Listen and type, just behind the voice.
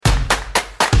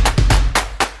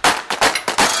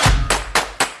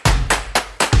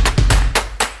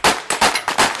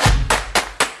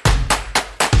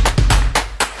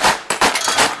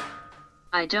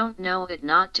I don't know it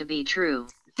not to be true.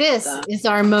 This is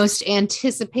our most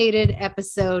anticipated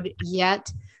episode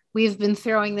yet. We've been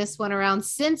throwing this one around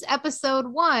since episode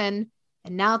 1,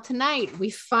 and now tonight we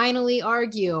finally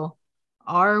argue,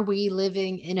 are we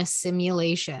living in a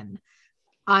simulation?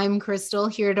 I'm Crystal,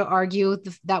 here to argue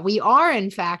that we are in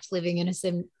fact living in a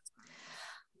sim.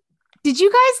 Did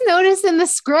you guys notice in the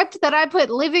script that I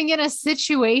put living in a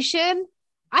situation?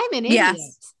 I'm an idiot.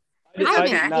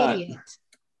 I'm an idiot.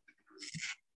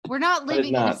 We're not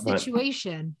living in a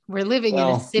situation. We're living in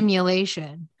a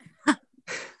simulation.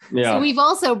 Yeah. So we've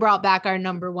also brought back our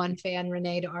number one fan,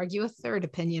 Renee, to argue a third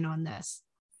opinion on this.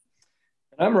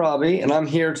 I'm Robby, and I'm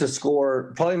here to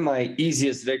score probably my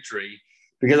easiest victory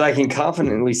because I can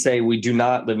confidently say we do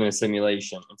not live in a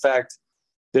simulation. In fact,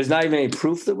 there's not even any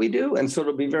proof that we do. And so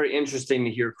it'll be very interesting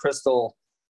to hear Crystal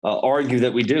argue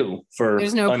that we do for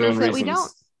There's no proof that we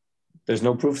don't. There's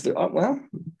no proof that, well,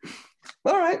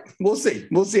 all right. We'll see.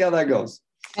 We'll see how that goes.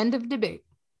 End of debate.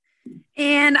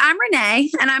 And I'm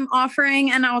Renee, and I'm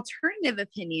offering an alternative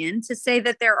opinion to say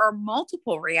that there are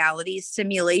multiple realities,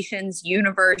 simulations,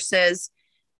 universes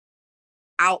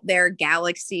out there,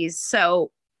 galaxies.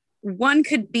 So one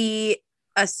could be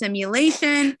a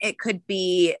simulation. It could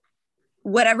be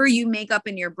whatever you make up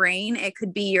in your brain. It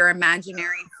could be your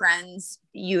imaginary friend's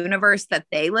universe that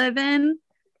they live in.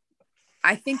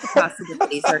 I think the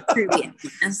possibilities are truly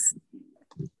endless.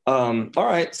 All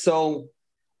right. So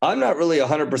I'm not really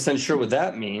 100% sure what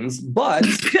that means, but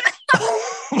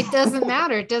it doesn't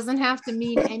matter. It doesn't have to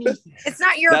mean anything. It's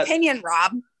not your opinion,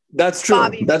 Rob. That's true.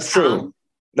 Bobby, that's true.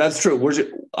 That's true.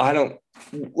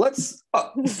 Let's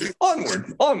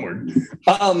onward.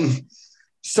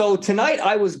 So tonight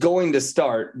I was going to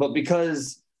start, but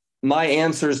because my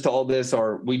answers to all this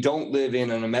are we don't live in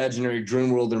an imaginary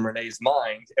dream world in Renee's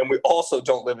mind, and we also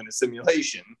don't live in a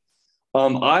simulation.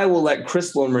 I will let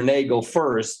Crystal and Renee go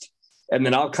first, and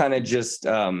then I'll kind of just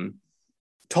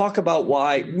talk about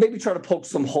why, maybe try to poke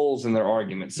some holes in their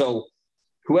argument. So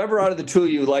whoever out of the two of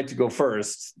you would like to go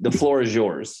first, the floor is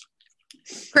yours.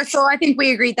 Crystal, I think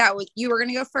we agreed that you were going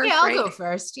to go first. Yeah, I'll go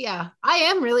first. Yeah, I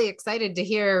am really excited to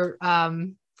hear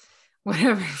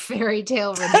whatever fairy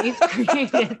tale Renee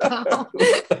created.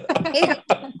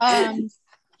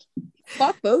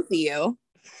 Fuck both of you.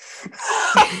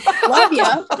 Love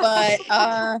you, but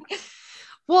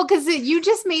well, because you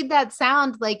just made that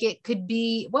sound like it could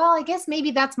be. Well, I guess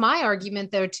maybe that's my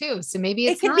argument though too. So maybe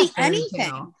it could be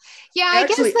anything. Yeah, I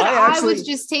guess that I was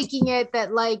just taking it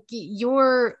that like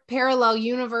your parallel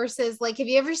universes. Like, have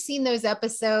you ever seen those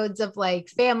episodes of like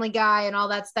Family Guy and all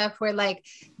that stuff where like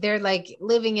they're like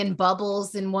living in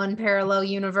bubbles in one parallel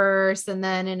universe and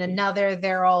then in another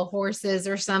they're all horses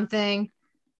or something?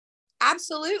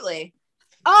 Absolutely.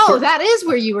 Oh, that is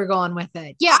where you were going with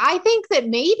it. Yeah, I think that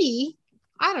maybe.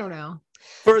 I don't know.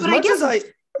 For as much as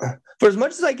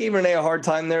I gave Renee a hard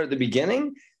time there at the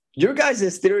beginning, your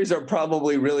guys' theories are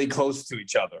probably really close to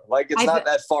each other. Like it's not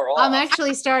that far off. I'm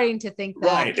actually starting to think that.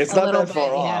 Right. It's not that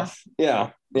far off. Yeah.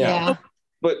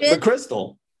 But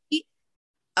Crystal.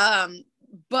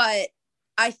 But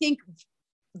I think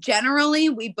generally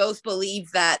we both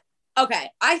believe that,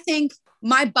 okay, I think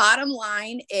my bottom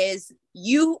line is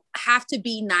you have to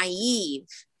be naive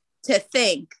to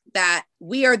think that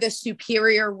we are the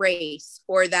superior race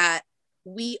or that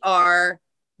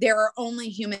there are only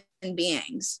human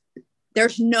beings.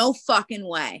 There's no fucking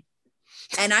way.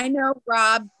 And I know,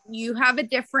 Rob, you have a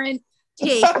different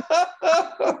take.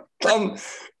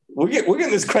 We're getting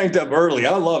this cranked up early.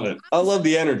 I love it. I love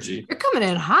the energy. You're coming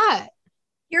in hot.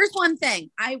 Here's one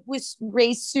thing. I was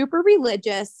raised super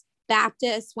religious,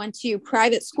 Baptist, went to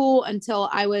private school until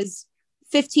I was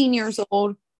 15 years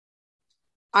old.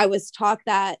 I was taught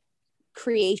that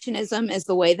creationism is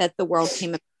the way that the world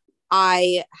came about.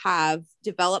 I have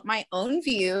developed my own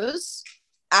views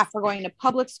after going to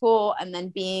public school and then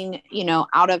being,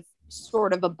 out of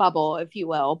sort of a bubble, if you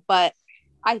will. But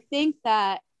I think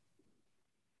that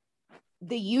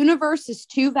the universe is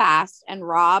too vast, and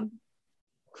Rob,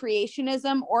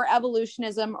 creationism or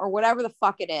evolutionism or whatever the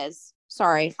fuck it is.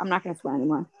 Sorry, I'm not going to swear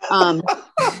anymore.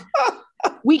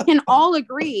 We can all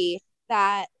agree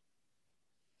that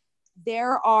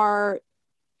there are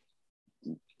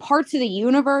parts of the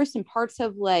universe and parts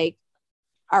of like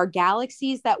our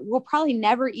galaxies that we'll probably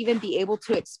never even be able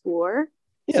to explore.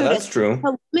 Yeah, so that's true.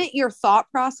 To limit your thought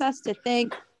process to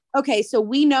think, okay, so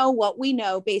we know what we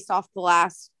know based off the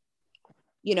last,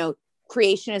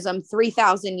 creationism,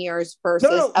 3,000 years versus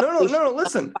no,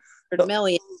 listen. 100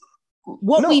 million.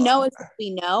 What we know is what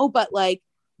we know, but like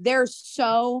there's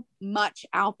so much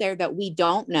out there that we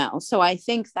don't know. So I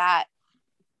think that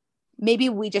maybe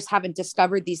we just haven't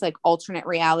discovered these like alternate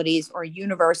realities or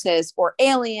universes or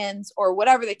aliens or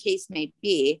whatever the case may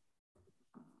be.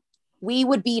 We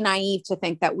would be naive to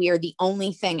think that we are the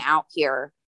only thing out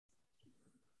here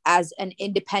as an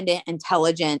independent,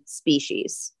 intelligent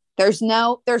species. There's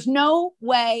no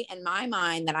way in my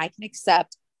mind that I can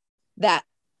accept that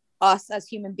us as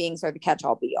human beings are the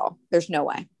catch-all be-all. There's no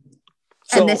way.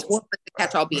 And this was the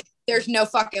catch-all be-all. There's no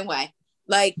fucking way.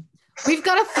 Like, we've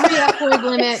got a 3 F word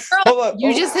limit.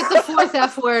 You just hit the 4th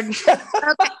F word. Okay.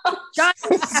 John,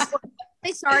 I'm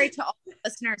really sorry to all the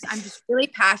listeners. I'm just really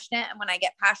passionate. And when I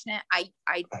get passionate, I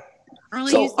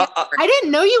really use that word. I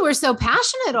didn't know you were so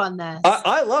passionate on this.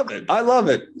 I love it. I love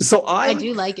it. So I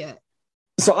do like it.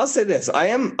 So I'll say this. I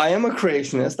am a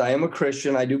creationist. I am a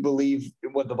Christian. I do believe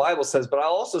what the Bible says, but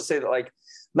I'll also say that, like,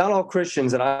 not all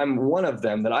Christians, and I'm one of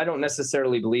them, that I don't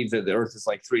necessarily believe that the earth is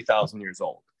like 3,000 years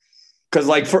old. Because,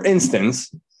 like, for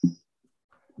instance,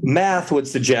 math would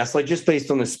suggest, like, just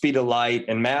based on the speed of light,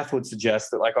 and math would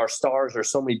suggest that, like, our stars are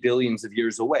so many billions of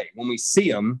years away. When we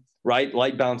see them, right,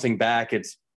 light bouncing back, it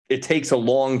takes a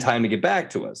long time to get back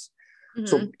to us. Mm-hmm.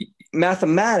 So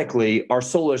mathematically, our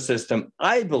solar system,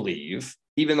 I believe,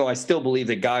 even though I still believe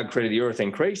that God created the earth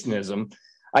and creationism,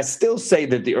 I still say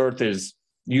that the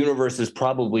universe is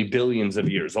probably billions of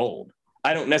years old.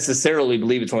 I don't necessarily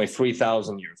believe it's only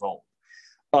 3,000 years old.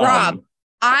 Rob,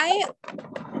 I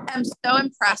am so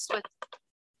impressed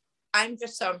I'm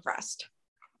just so impressed.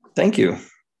 Thank you.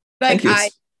 Like,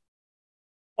 I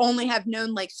only have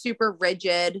known like super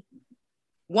rigid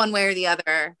one way or the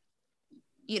other,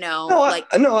 you know,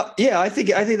 I think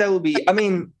that would be, I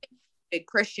mean,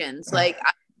 Christians, like,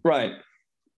 right.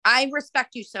 I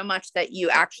respect you so much that you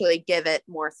actually give it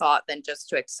more thought than just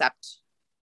to accept,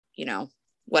 you know,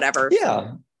 whatever.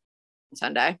 Yeah.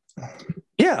 Sunday.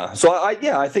 Yeah. So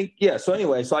I think, yeah. So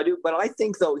anyway, so I do, but I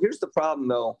think though, here's the problem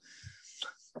though.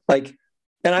 Like,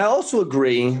 and I also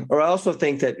agree, or I also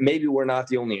think that maybe we're not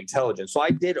the only intelligent. So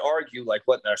I did argue, like,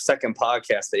 what in our second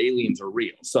podcast, that aliens are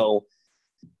real. So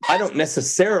I don't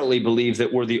necessarily believe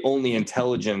that we're the only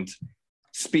intelligent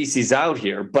species out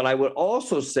here. But I would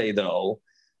also say though,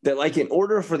 that, like, in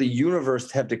order for the universe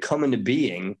to have to come into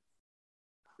being,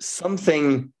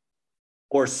 something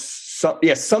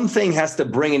has to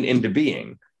bring it into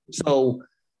being. So,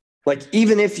 like,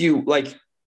 even if you, like,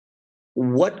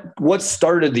 what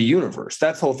started the universe?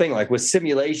 That's the whole thing. Like, with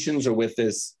simulations or with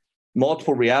this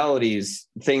multiple realities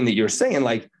thing that you're saying,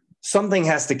 like, something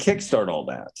has to kickstart all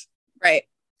that. Right.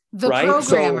 The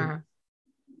programmer.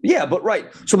 So, yeah, but right.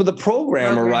 So, but the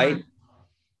programmer, right?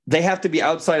 They have to be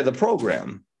outside of the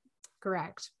program.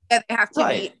 Correct. They have to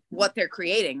be what they're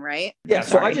creating, right? Yeah.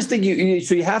 So I just think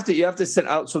you have to set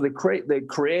out. So the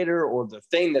creator or the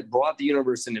thing that brought the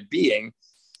universe into being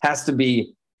has to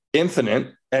be infinite,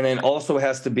 and then also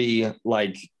has to be,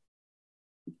 like,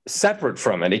 separate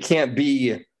from it. It can't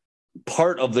be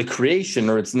part of the creation,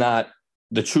 or it's not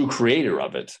the true creator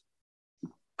of it.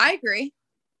 I agree.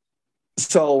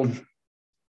 So,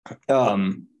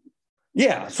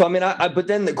 yeah. So I mean, but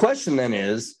then the question then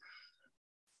is,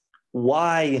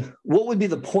 why? What would be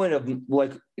the point of,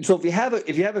 like? So if you have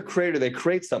a creator that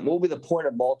creates something, what would be the point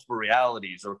of multiple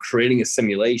realities or creating a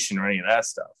simulation or any of that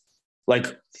stuff? Like,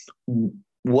 so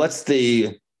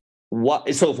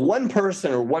if one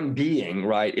person or one being,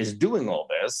 right, is doing all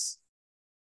this,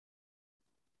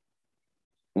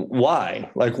 why?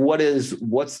 Like,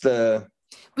 what's the?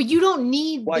 But you don't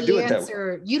need the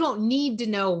answer. You don't need to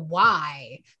know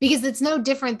why, because it's no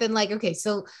different than, like, okay,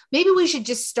 so maybe we should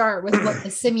just start with what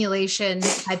the simulation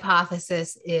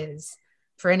hypothesis is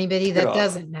for anybody that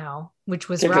doesn't know, which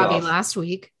was Robby last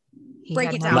week. He Break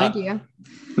had it no down. idea.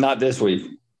 Not this week.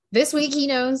 This week he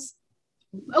knows.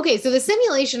 Okay, so the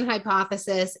simulation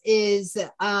hypothesis is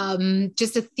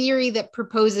just a theory that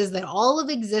proposes that all of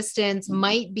existence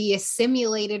might be a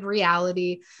simulated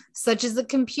reality, such as a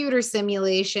computer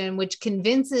simulation, which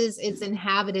convinces its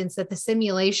inhabitants that the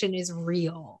simulation is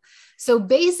real. So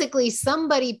basically,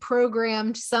 somebody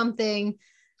programmed something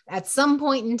at some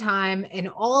point in time, and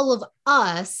all of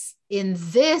us in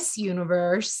this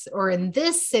universe or in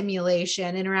this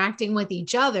simulation interacting with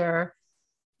each other,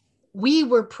 we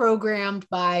were programmed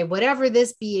by whatever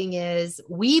this being is.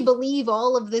 We believe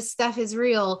all of this stuff is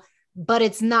real, but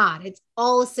it's not. It's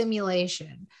all a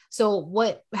simulation.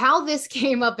 So how this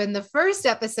came up in the first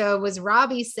episode was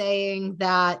Robby saying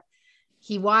that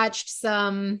he watched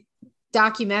some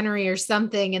documentary or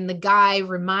something, and the guy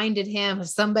reminded him of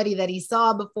somebody that he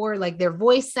saw before, like their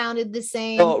voice sounded the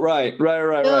same. Oh, right.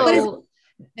 So,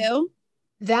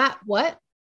 that what?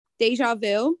 Deja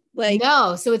vu? Like,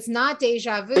 no, so it's not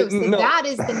deja vu. So no. that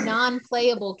is the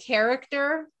non-playable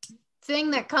character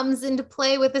thing that comes into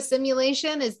play with a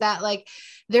simulation is that like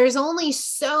there's only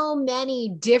so many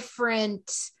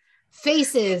different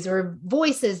faces or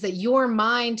voices that your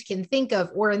mind can think of,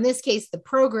 or in this case the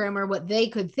programmer, what they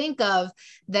could think of,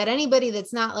 that anybody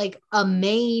that's not like a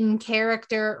main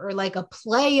character or like a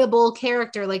playable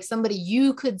character, like somebody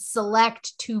you could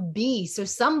select to be. So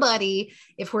somebody,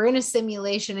 if we're in a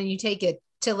simulation and you take it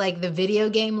to like the video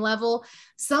game level,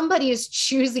 somebody is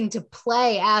choosing to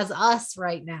play as us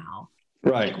right now.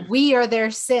 Right. Like we are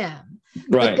their sim.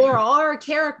 Right. But there are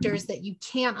characters that you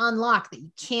can't unlock, that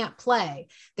you can't play.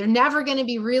 They're never going to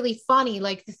be really funny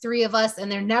like the three of us,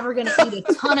 and they're never going to eat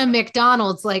a ton of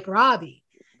McDonald's like Robby.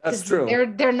 That's true.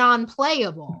 They're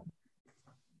non-playable.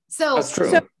 So that's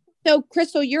true. So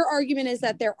Crystal, your argument is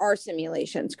that there are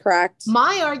simulations, correct?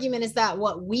 My argument is that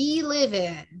what we live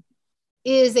in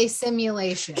is a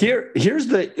simulation. Here's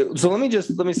the, so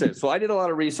let me say, so I did a lot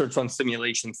of research on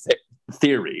simulation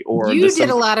theory, or you did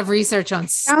a lot of research on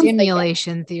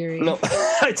stimulation theory. No,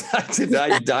 I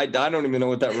don't even know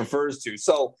what that refers to.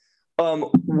 So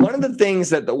one of the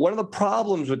things one of the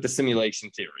problems with the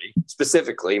simulation theory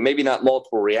specifically, maybe not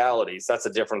multiple realities, that's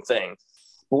a different thing.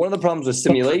 But one of the problems with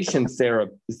simulation theory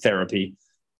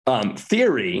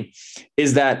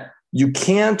is that you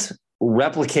can't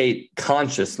replicate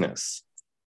consciousness.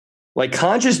 Like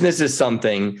consciousness is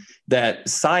something that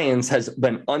science has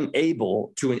been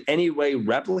unable to in any way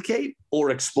replicate or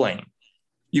explain.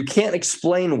 You can't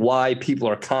explain why people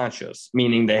are conscious,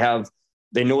 meaning they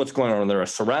know what's going on in their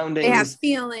surroundings. They have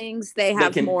feelings, they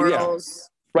have morals.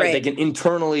 Yeah, right. They can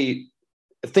internally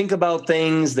think about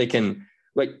things. They can,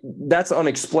 like, that's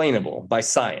unexplainable by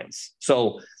science.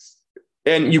 So,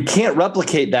 and you can't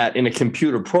replicate that in a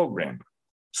computer program.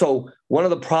 So one of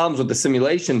the problems with the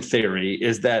simulation theory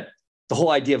is that the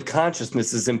whole idea of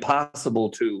consciousness is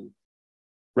impossible to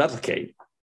replicate.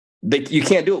 You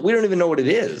can't do it. We don't even know what it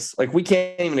is. Like we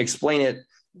can't even explain it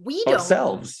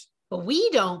ourselves. But we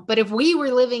don't. But if we were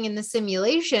living in the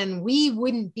simulation, we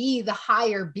wouldn't be the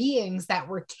higher beings that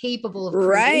were capable of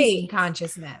creating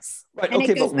consciousness. Right. And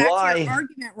okay, it goes but back why? to your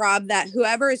argument, Rob, that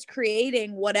whoever is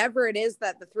creating whatever it is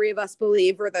that the three of us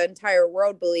believe or the entire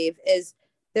world believe is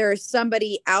there's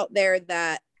somebody out there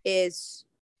that is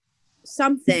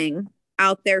something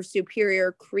out there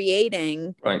superior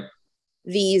creating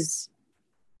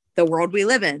the world we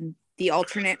live in, the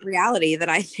alternate reality that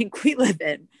I think we live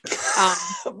in.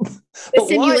 The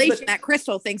simulation that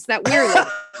Crystal thinks that we're living.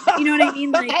 You know what I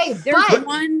mean? Like, hey, there's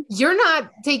one. You're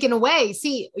not taken away.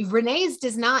 See, Renee's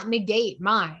does not negate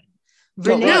mine.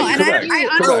 Renee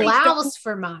I allows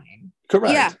for mine.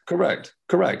 Correct. Yeah. Correct.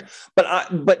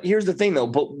 But here's the thing though.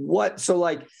 But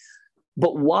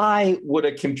why would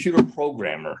a computer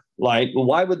programmer,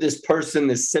 why would this person,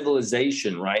 this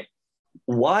civilization, right?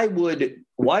 Why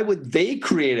would they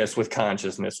create us with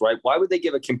consciousness, right? Why would they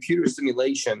give a computer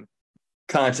simulation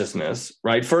consciousness,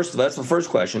 right? First, that's the first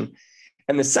question.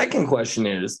 And the second question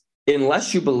is,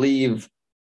 unless you believe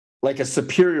like a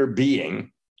superior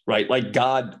being, right? Like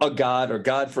God, or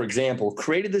God, for example,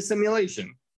 created the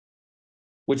simulation,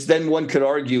 which then one could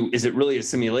argue, is it really a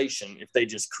simulation if they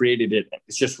just created it?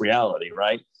 It's just reality,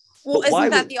 right? Well,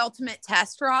 isn't that the ultimate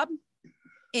test, Rob?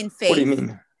 In faith? What do you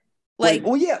mean?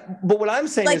 Well, yeah, but what I'm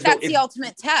saying is that's the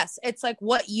ultimate test. It's like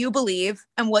what you believe,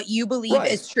 and what you believe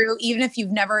is true, even if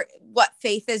you've never. What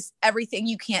faith is everything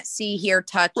you can't see, hear,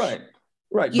 touch. Right.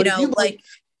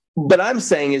 But I'm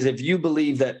saying is if you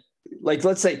believe that, like,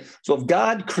 let's say, so if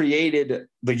God created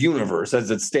the universe as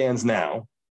it stands now,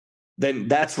 then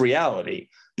that's reality.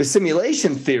 The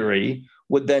simulation theory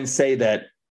would then say that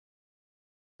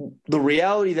the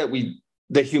reality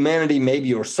that humanity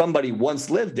maybe or somebody once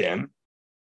lived in,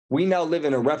 we now live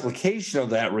in a replication of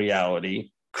that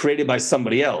reality created by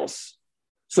somebody else.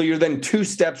 So you're then two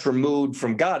steps removed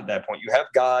from God at that point. You have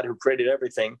God who created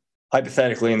everything,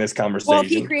 hypothetically, in this conversation. Well, if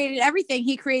he created everything,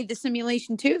 he created the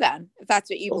simulation too, then, if that's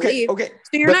what you believe. Okay.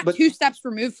 So you're not two steps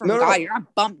removed from God. No. You're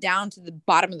not bumped down to the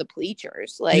bottom of the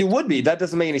bleachers. Like you would be. That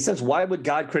doesn't make any sense. Why would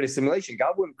God create a simulation?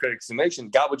 God wouldn't create a simulation.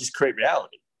 God would just create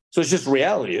reality. So it's just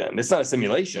reality then. It's not a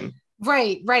simulation.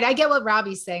 Right. I get what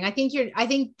Robbie's saying. I think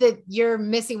that you're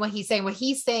missing what he's saying. What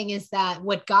he's saying is that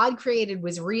what God created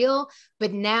was real,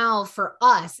 but now for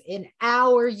us in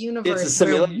our universe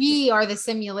where we are the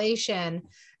simulation,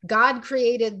 God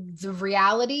created the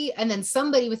reality, and then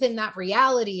somebody within that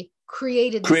reality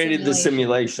created the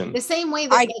simulation. The same way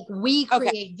that we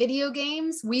create video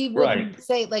games, we would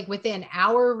say like within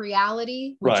our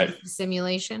reality, which is the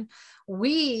simulation,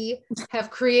 we have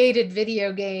created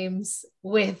video games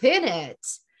within it.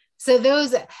 So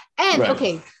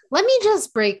okay, let me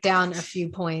just break down a few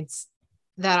points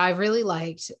that I really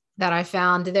liked that I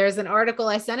found. There's an article,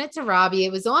 I sent it to Robbie.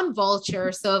 It was on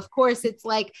Vulture. So of course it's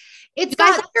like, it's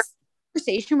got your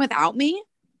conversation without me.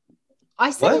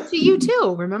 I sent it to you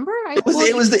too. Remember?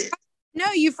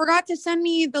 No, you forgot to send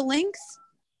me the links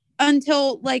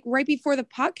until like right before the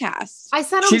podcast. I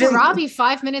sent them to Robbie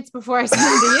 5 minutes before I sent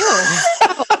them to you.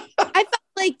 I felt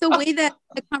like the way that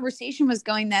the conversation was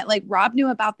going, that like Rob knew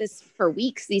about this for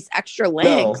weeks, these extra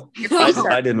links. No,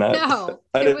 I did not. No,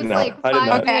 it was like 5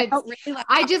 minutes. Really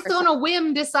I just on a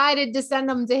whim decided to send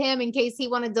them to him in case he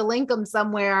wanted to link them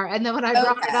somewhere. And then when I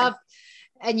brought it up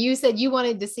and you said you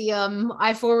wanted to see them,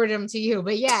 I forwarded them to you.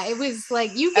 But yeah, it was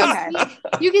like you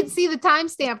could see the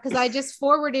timestamp because I just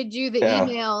forwarded you the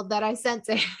email that I sent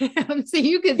to him, so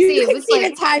you could see. It was see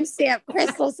like the timestamp.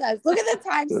 Crystal says, "Look at the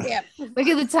timestamp. Look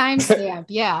at the timestamp."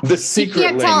 Yeah, the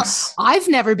secret links. I've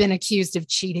never been accused of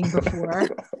cheating before.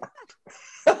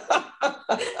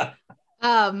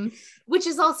 Which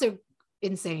is also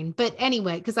insane. But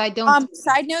anyway, because I don't.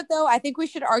 Side note, though, I think we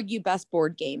should argue best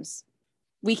board games.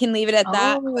 We can leave it at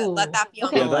that, but let that be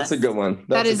on the list. That's a good one.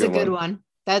 That is a good one.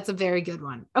 That's a very good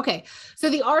one. Okay.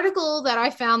 So the article that I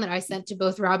found that I sent to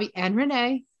both Robbie and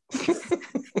Renee.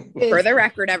 For the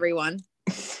record, everyone.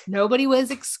 Nobody was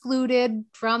excluded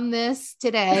from this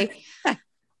today.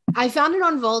 I found it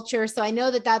on Vulture. So I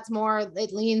know that that's more,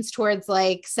 it leans towards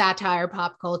like satire,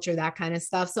 pop culture, that kind of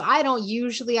stuff. So I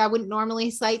wouldn't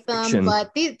normally cite them, Fiction.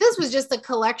 But this was just a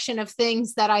collection of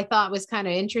things that I thought was kind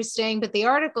of interesting. But the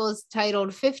article is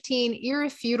titled 15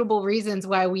 Irrefutable Reasons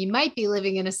Why We Might Be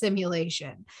Living in a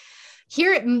Simulation.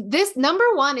 Here, this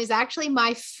number one is actually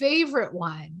my favorite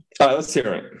one. Let's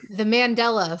hear it. The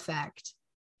Mandela Effect.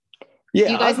 Yeah,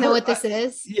 do you guys know what this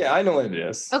is? Yeah, I know what it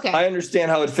is. Okay. I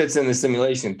understand how it fits in the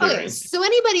simulation theory. Okay. So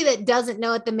anybody that doesn't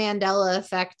know what the Mandela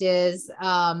effect is,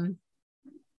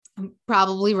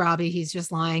 probably Robbie. He's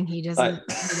just lying. He doesn't want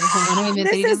to admit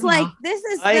that he doesn't know.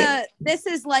 This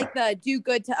is like the do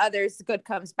good to others, good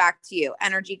comes back to you.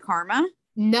 Energy karma.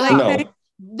 No.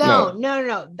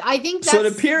 I think that's... So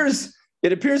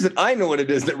it appears that I know what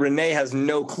it is that Renee has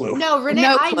no clue. No, Renee,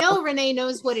 I know Renee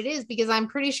knows what it is because I'm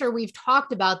pretty sure we've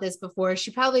talked about this before.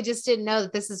 She probably just didn't know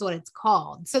that this is what it's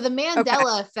called. So the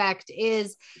Mandela effect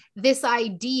is this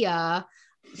idea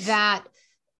that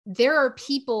there are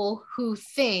people who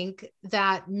think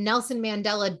that Nelson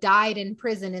Mandela died in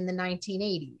prison in the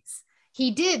 1980s.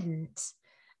 He didn't,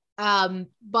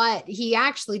 but he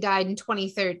actually died in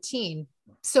 2013.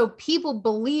 So people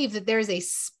believe that there's a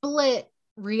split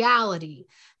reality,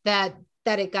 that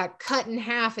it got cut in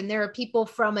half, and there are people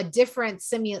from a different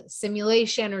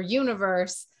simulation or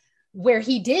universe where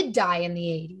he did die in the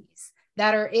 80s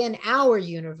that are in our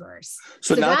universe.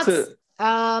 So not to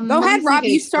go ahead, Rob,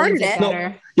 you started it.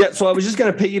 No, yeah, so I was just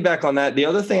going to piggyback on that. The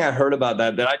other thing I heard about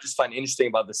that I just find interesting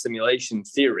about the simulation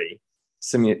theory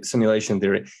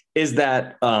is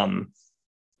that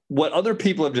what other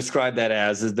people have described that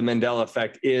as is the Mandela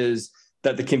effect is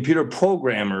that the computer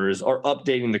programmers are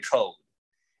updating the code.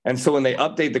 And so when they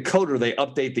update the code or they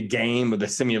update the game or the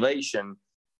simulation,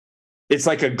 it's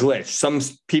like a glitch. Some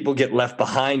people get left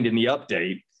behind in the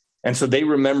update. And so they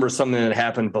remember something that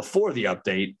happened before the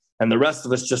update. And the rest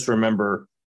of us just remember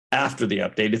after the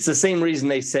update. It's the same reason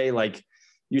they say, like,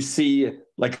 you see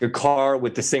like a car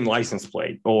with the same license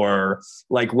plate, or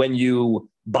like when you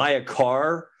buy a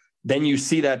car, then you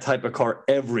see that type of car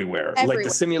everywhere. Like the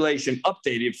simulation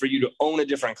updated for you to own a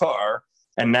different car.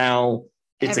 And now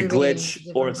it's a glitch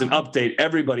or it's an update.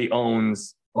 Everybody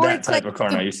owns that type of car.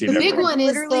 Now you see the it big one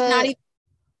is literally not even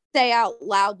say out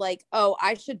loud, like, oh,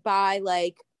 I should buy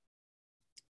like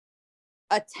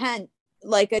a tent,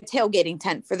 like a tailgating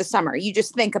tent for the summer. You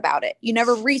just think about it. You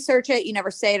never research it. You never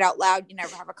say it out loud. You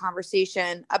never have a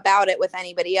conversation about it with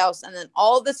anybody else. And then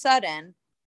all of a sudden,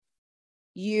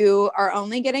 you are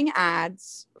only getting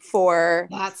ads for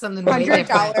 $100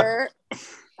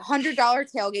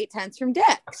 tailgate tents from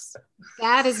Dick's.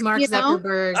 That is Mark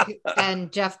Zuckerberg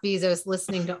and Jeff Bezos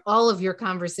listening to all of your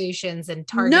conversations and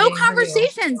targeting. No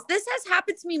conversations. This has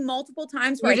happened to me multiple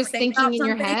times. You're just thinking in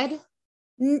your head.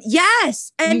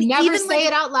 Yes, and you never say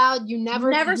it out loud. You never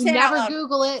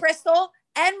Google it. Crystal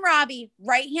and Robbie,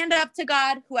 right hand up to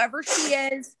God, whoever she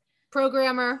is.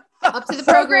 Programmer, up to the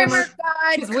programmer.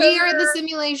 God, we are the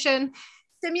simulation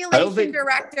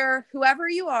director, whoever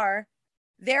you are.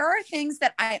 There are things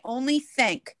that I only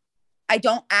think. I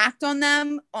don't act on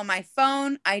them on my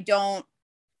phone. I don't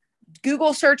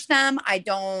Google search them. I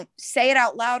don't say it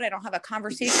out loud. I don't have a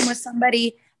conversation with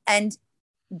somebody, and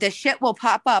the shit will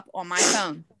pop up on my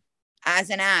phone as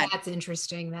an ad. That's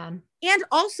interesting then. And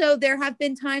also there have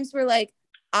been times where like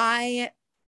I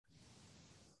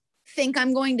think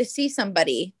I'm going to see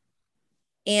somebody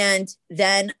And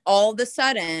then all of a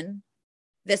sudden,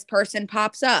 this person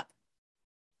pops up.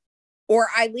 Or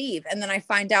I leave and then I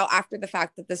find out after the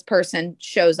fact that this person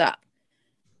shows up.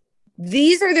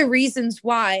 These are the reasons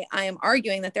why I am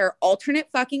arguing that there are alternate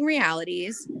fucking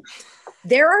realities.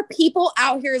 There are people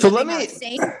out here living our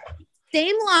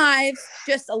same lives,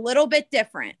 just a little bit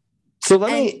different.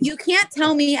 You can't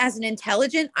tell me as an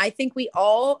intelligent, I think we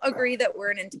all agree that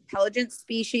we're an intelligent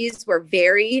species. We're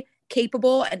very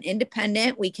capable and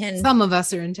independent. We can, some of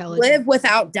us are intelligent, live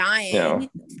without dying. Yeah.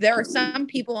 There are some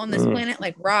people on this planet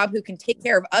like Rob who can take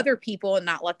care of other people and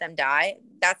not let them die.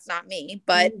 That's not me,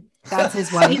 but that's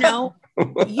his wife. You know,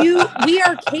 we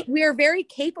are very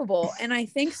capable. And I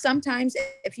think sometimes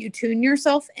if you tune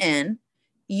yourself in,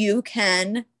 you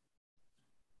can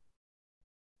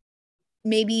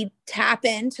maybe tap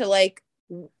into like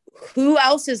who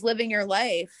else is living your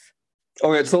life.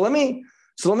 Okay, so let me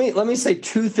say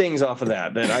two things off of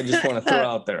that I just want to throw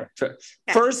out there.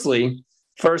 Firstly,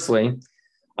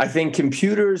 I think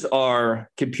computers,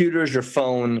 your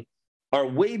phone are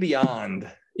way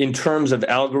beyond, in terms of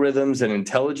algorithms and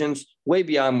intelligence, way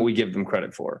beyond what we give them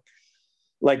credit for.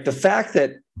 Like the fact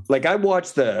that, like, I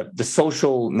watched the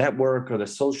Social Network or the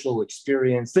Social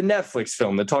Experience, the Netflix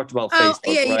film that talked about Facebook,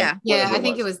 right? Yeah. I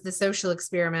think it was the Social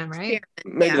Experiment, right?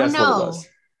 Maybe that's what it was.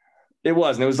 It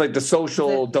wasn't. It was like the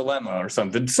Social Dilemma or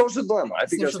something. Social Dilemma. I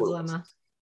think that's what it was.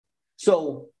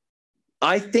 So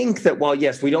I think that while,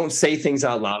 yes, we don't say things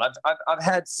out loud, I've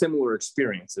had similar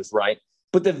experiences, right?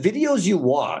 But the videos you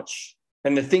watch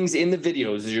and the things in the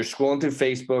videos as you're scrolling through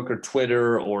Facebook or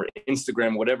Twitter or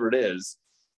Instagram, whatever it is,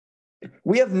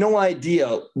 we have no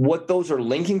idea what those are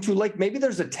linking to. Like maybe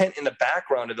there's a tent in the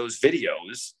background of those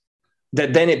videos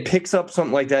that then it picks up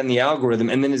something like that in the algorithm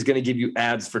and then is going to give you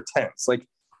ads for tents. Like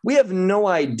we have no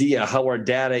idea how our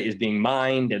data is being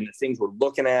mined and the things we're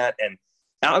looking at, and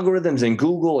algorithms and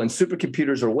Google and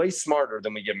supercomputers are way smarter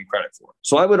than we give them credit for.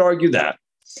 So I would argue that.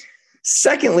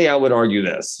 Secondly, I would argue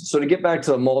this. So to get back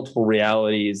to the multiple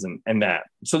realities and that.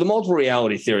 So the multiple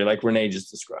reality theory, like Renee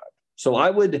just described. So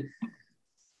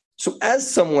as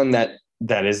someone that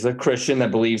is a Christian that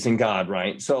believes in God,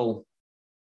 right? So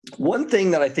one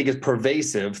thing that I think is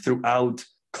pervasive throughout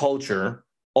culture,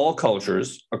 all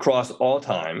cultures across all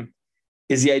time,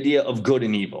 is the idea of good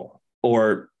and evil,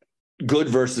 or good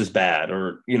versus bad,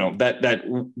 or, you know,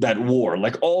 that war.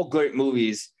 Like all great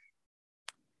movies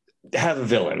have a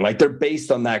villain. Like they're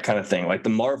based on that kind of thing. Like the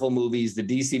Marvel movies, the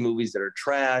DC movies that are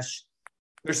trash,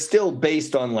 they're still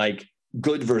based on like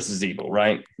good versus evil,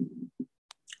 right?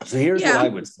 So here's what I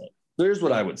would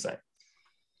say.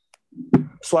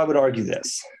 So I would argue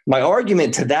this. My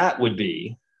argument to that would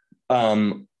be,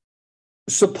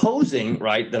 supposing,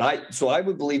 right, I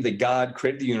would believe that God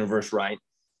created the universe, right,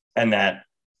 and that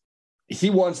he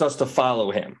wants us to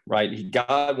follow him, right?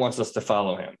 God wants us to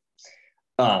follow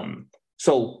him.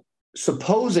 So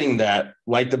supposing that,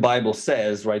 like the Bible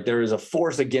says, right, there is a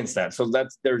force against that. So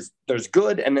there's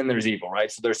good and then there's evil,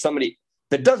 right? So there's somebody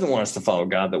that doesn't want us to follow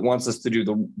God, that wants us to do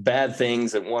the bad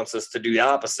things, that wants us to do the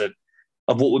opposite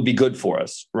of what would be good for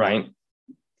us, right?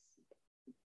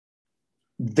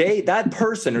 That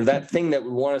person or that thing that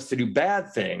would want us to do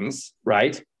bad things,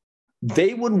 right?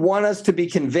 They would want us to be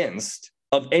convinced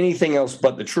of anything else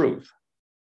but the truth.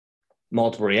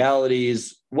 Multiple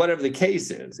realities, whatever the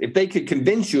case is. If they could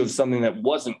convince you of something that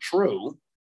wasn't true,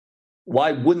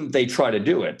 why wouldn't they try to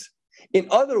do it? In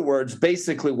other words,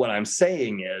 basically what I'm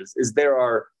saying is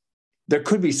there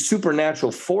could be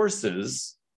supernatural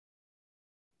forces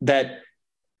that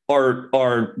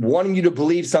are wanting you to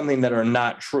believe something that are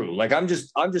not true. Like I'm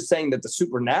just saying that the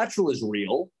supernatural is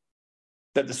real,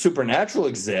 that the supernatural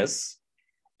exists.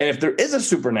 And if there is a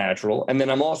supernatural, and then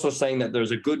I'm also saying that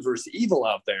there's a good versus evil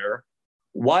out there,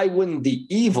 why wouldn't the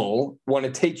evil want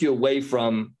to take you away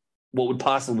from what would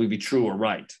possibly be true or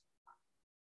right?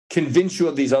 Convince you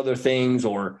of these other things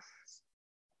or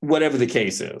whatever the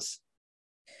case is.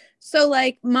 So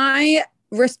like my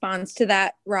response to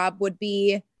that, Rob, would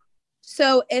be,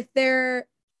 so if it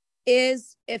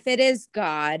is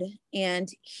God and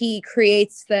he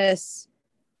creates this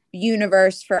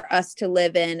universe for us to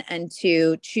live in and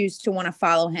to choose to want to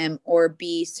follow him or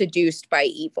be seduced by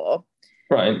evil.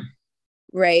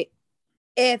 Right.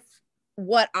 If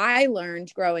what I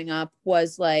learned growing up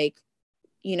was like,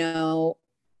 you know,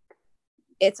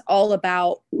 it's all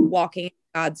about walking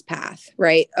God's path,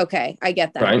 right? Okay, I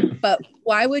get that. Right. But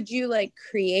why would you like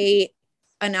create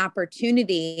an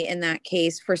opportunity in that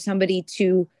case for somebody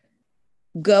to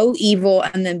go evil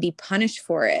and then be punished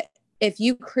for it? If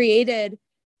you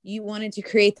wanted to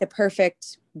create the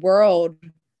perfect world,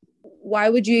 why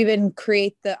would you even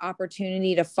create the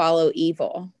opportunity to follow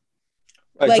evil?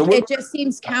 Right, Like, so it just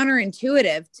seems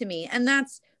counterintuitive to me. And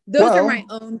those are my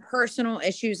own personal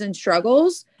issues and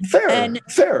struggles.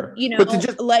 Fair. You know, but to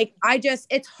just, like,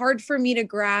 it's hard for me to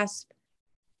grasp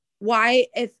why,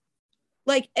 if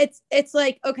like, it's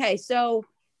like, okay, so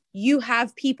you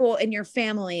have people in your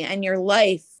family and your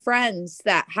life, friends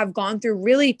that have gone through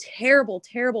really terrible,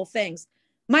 terrible things,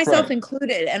 myself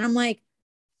included. And I'm like,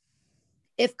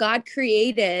 if God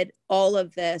created all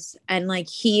of this and like,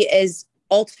 he is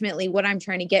ultimately what I'm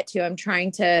trying to get to, I'm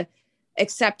trying to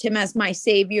accept him as my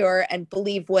savior and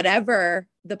believe whatever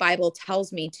the Bible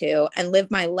tells me to and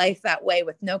live my life that way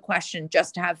with no question,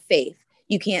 just to have faith.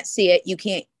 You can't see it. You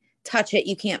can't touch it.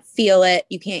 You can't feel it.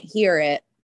 You can't hear it.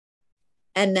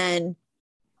 And then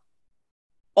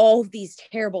all of these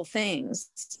terrible things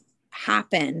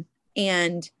happen,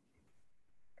 and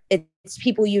it's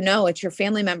people, you know, it's your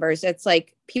family members. It's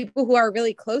like people who are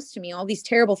really close to me. All these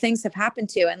terrible things have happened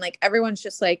to, and like, everyone's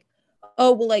just like,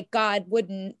 oh, well, like God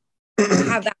wouldn't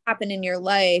have that happen in your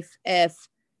life if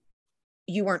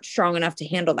you weren't strong enough to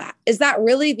handle that. Is that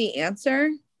really the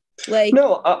answer? Like,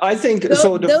 no, I think those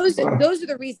so. Those are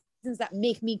the reasons that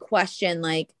make me question,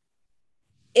 like,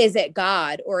 is it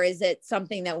God, or is it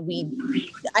something that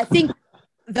I think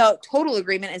the total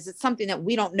agreement is it's something that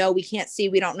we don't know. We can't see.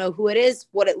 We don't know who it is,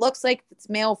 what it looks like. If it's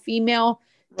male, female,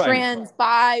 trans,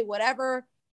 bi, whatever.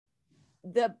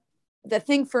 The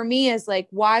thing for me is like,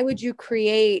 why would you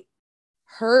create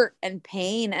hurt and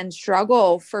pain and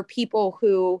struggle for people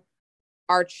who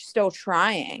are still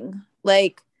trying?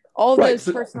 Like, all those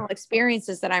personal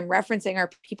experiences that I'm referencing are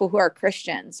people who are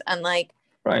Christians and like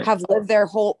have lived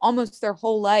almost their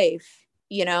whole life,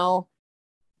 you know,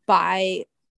 by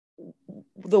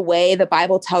the way the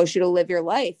Bible tells you to live your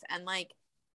life. And like,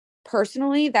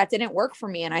 personally, that didn't work for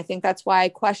me. And I think that's why I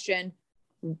question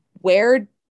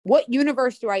what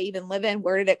universe do I even live in?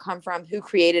 Where did it come from? Who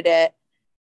created it?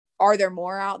 Are there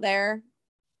more out there?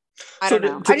 I don't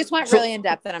know. I just went really in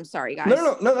depth, and I'm sorry, guys.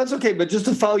 No, that's okay. But just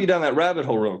to follow you down that rabbit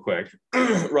hole real quick,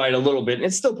 right, a little bit, and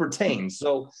it still pertains.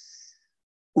 So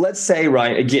let's say,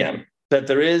 right, again, that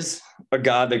there is a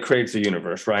God that creates a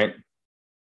universe, right?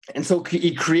 And so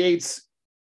he creates,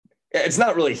 it's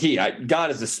not really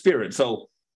God is a spirit. So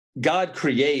God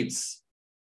creates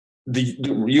the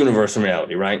universe and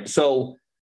reality, right? So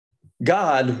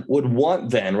God would want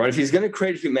then, right, if he's going to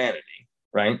create humanity,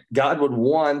 right, God would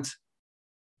want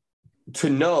to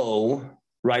know,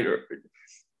 right,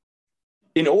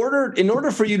 in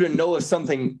order for you to know if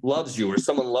something loves you or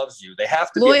someone loves you, they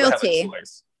have to be able to have a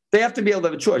choice. They have to be able to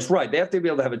have a choice, right? They have to be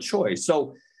able to have a choice.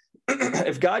 So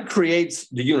if God creates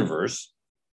the universe,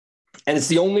 and it's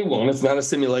the only one, it's not a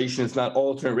simulation, it's not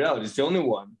alternate reality, it's the only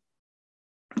one,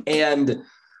 and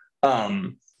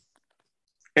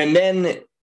then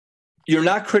you're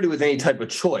not created with any type of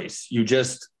choice. You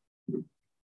just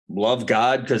love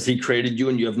God because he created you,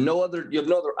 and you have no other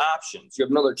options. You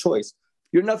have no other choice.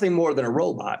 You're nothing more than a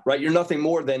robot, right? You're nothing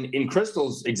more than, in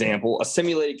Crystal's example, a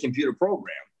simulated computer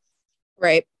program.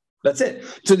 Right. That's it.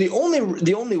 So the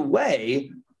only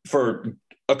way for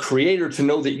a creator to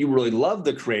know that you really love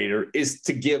the creator is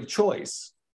to give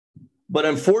choice. But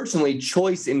unfortunately,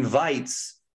 choice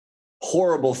invites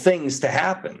horrible things to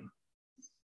happen.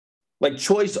 Like,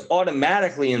 choice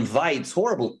automatically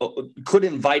could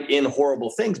invite in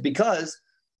horrible things, because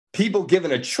people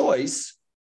given a choice,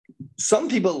 some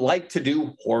people like to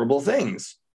do horrible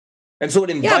things. And so it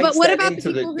invites but what about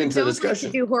into the people who don't like to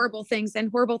do horrible things,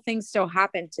 and horrible things still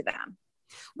happen to them?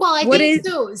 Well, I think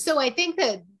so. So I think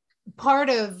that part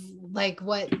of like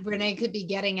what Renee could be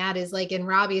getting at is like in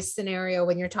Robbie's scenario,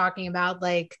 when you're talking about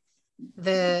like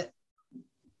the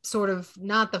sort of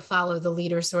not the follow the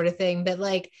leader sort of thing, but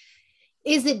like,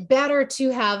 is it better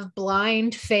to have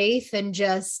blind faith and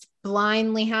just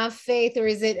blindly have faith, or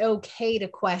is it okay to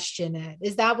question it?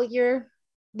 Is that what you're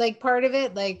like part of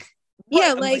it? Like,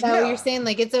 yeah, like is that what you're saying?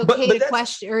 Like, it's okay to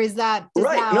question, or does that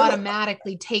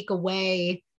automatically take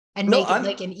away and make it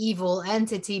like an evil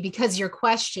entity because you're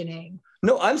questioning?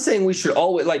 No, I'm saying we should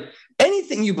always, like,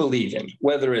 anything you believe in,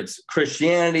 whether it's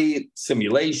Christianity,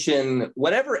 simulation,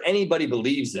 whatever anybody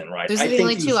believes in, right? There's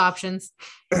only two options.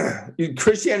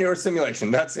 Christianity or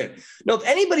simulation, that's it. No, if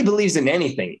anybody believes in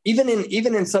anything, even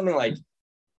in something like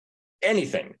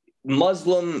anything,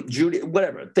 Muslim, Judaism,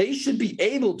 whatever, they should be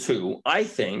able to, I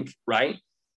think, right,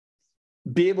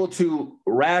 be able to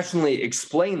rationally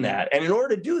explain that. And in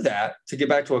order to do that, to get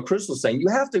back to what Crystal's saying, you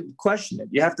have to question it.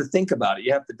 You have to think about it.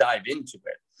 You have to dive into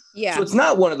it. Yeah. So it's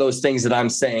not one of those things that I'm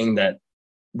saying that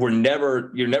you're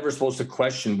never supposed to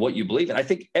question what you believe in. I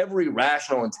think every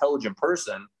rational, intelligent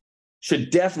person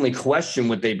should definitely question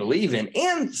what they believe in.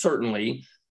 And certainly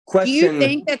question. Do you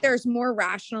think that there's more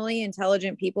rationally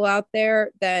intelligent people out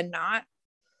there than not?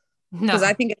 No. Because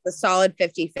I think it's a solid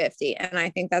 50-50. And I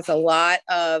think that's a lot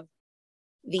of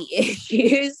the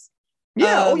issues.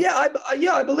 Yeah.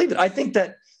 I believe it. I think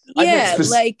that. Yeah.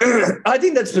 I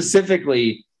think that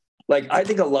specifically, like, I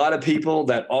think a lot of people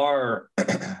that are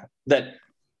that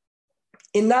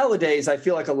in nowadays, I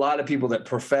feel like a lot of people that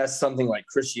profess something like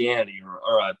Christianity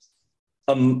or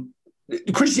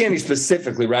Christianity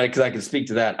specifically, right? Because I can speak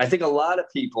to that. I think a lot of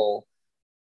people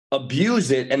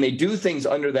abuse it and they do things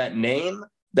under that name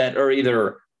that are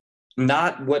either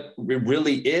not what it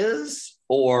really is,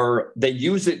 or they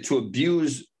use it to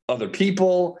abuse other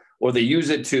people, or they use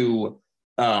it to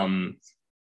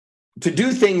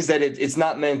do things that it's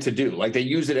not meant to do. Like they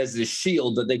use it as this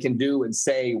shield that they can do and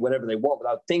say whatever they want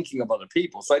without thinking of other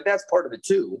people. So like, that's part of it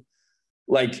too.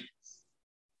 Like,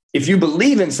 if you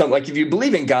believe in something, like if you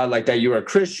believe in God like that, you're a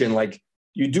Christian, like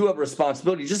you do have a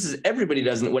responsibility, just as everybody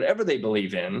does in whatever they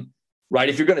believe in, right?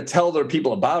 If you're going to tell other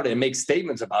people about it and make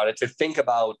statements about it, to think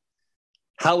about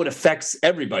how it affects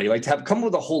everybody, like to come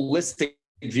with a holistic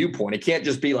viewpoint. It can't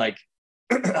just be like,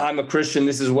 I'm a Christian,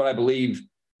 this is what I believe,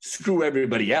 screw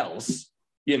everybody else.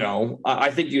 You know,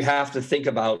 I think you have to think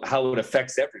about how it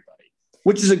affects everybody,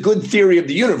 which is a good theory of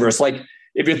the universe. Like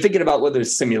if you're thinking about whether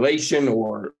it's simulation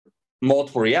or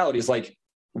multiple realities, like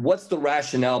what's the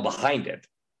rationale behind it?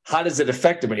 How does it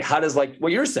affect everybody? How does, like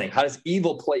what you're saying, how does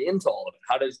evil play into all of it?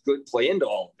 How does good play into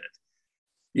all of it?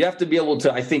 You have to be able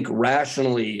to, I think,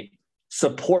 rationally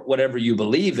support whatever you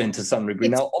believe in to some degree.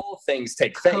 Now, all things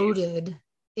take faith. Coded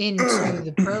into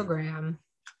the program.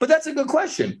 But that's a good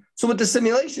question. So with the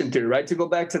simulation theory, right, to go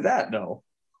back to that though,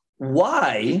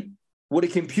 why would a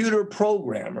computer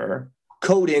programmer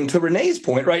code into Renee's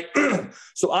point, right?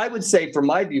 So I would say, from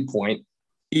my viewpoint,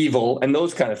 evil and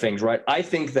those kind of things, right? I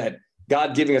think that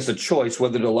God giving us a choice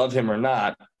whether to love him or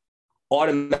not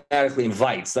automatically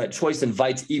invites, that choice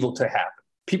invites evil to happen.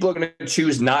 People are going to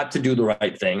choose not to do the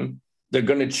right thing. They're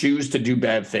going to choose to do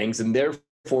bad things, and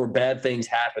therefore bad things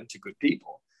happen to good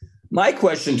people. My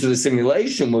question to the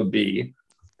simulation would be,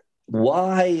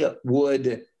 why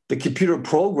would the computer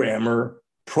programmer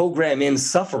program in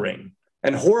suffering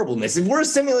and horribleness? If we're a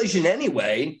simulation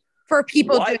anyway, for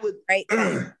people why doing the right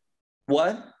thing.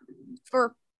 What?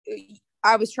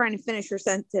 I was trying to finish your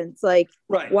sentence. Like,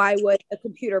 right. Why would a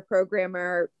computer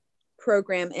programmer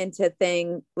program into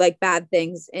bad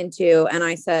things into? And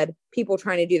I said, people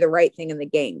trying to do the right thing in the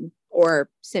game or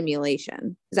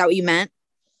simulation. Is that what you meant?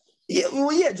 Yeah.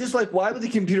 Well, yeah. Just like, why would the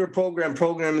computer program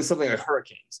in something like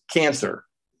hurricanes, cancer?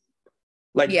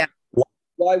 Like, yeah.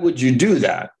 Why would you do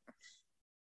that?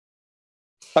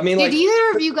 I mean, did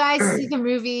either of you guys see the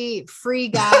movie Free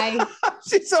Guy?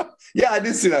 Yeah, I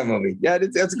did see that movie. Yeah,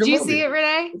 that's a good movie. Did you see it,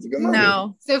 Renee? It's a good movie.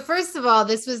 No. So first of all,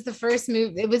 this was the first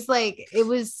movie. It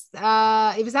was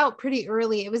out pretty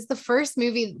early. It was the first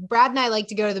movie. Brad and I like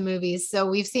to go to the movies, so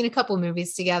we've seen a couple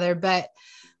movies together, but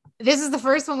this is the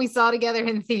first one we saw together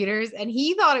in theaters, and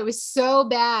he thought it was so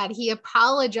bad. He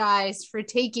apologized for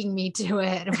taking me to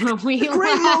it when we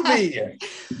Great movie.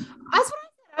 That's what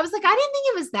I was like, I didn't think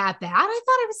it was that bad. I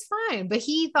thought it was fine, but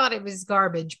he thought it was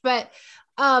garbage. But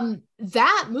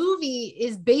that movie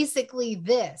is basically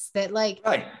this, that like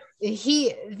right.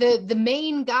 The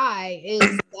main guy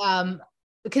is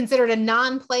considered a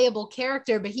non-playable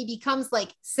character, but he becomes like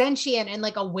sentient and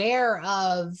like aware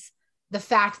of the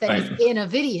fact that right. he's in a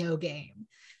video game.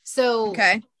 So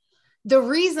the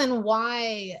reason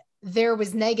why there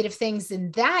was negative things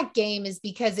in that game is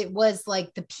because it was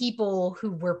like the people who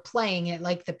were playing it,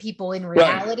 like the people in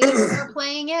reality right. who were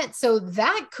playing it. So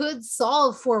that could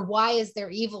solve for why is there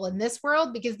evil in this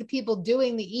world, because the people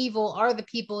doing the evil are the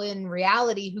people in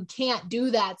reality who can't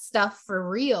do that stuff for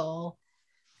real.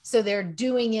 So they're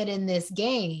doing it in this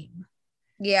game.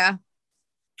 Yeah.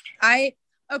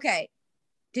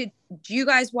 Did you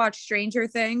guys watch Stranger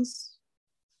Things?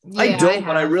 Yeah, I don't,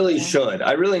 but I really should.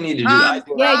 I really need to do that.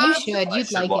 Yeah, you should.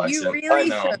 You'd like it. You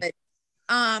really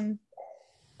should.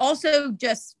 Also,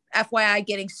 just FYI,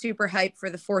 getting super hyped for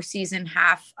the 4th season,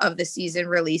 half of the season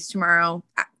release tomorrow.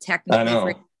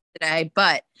 Technically for today,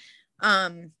 but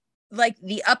like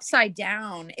the Upside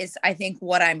Down is, I think,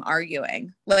 what I'm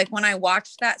arguing. Like when I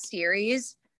watched that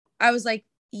series, I was like,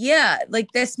 yeah,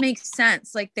 like this makes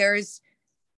sense. Like there's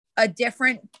a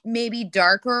different, maybe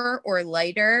darker or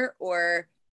lighter or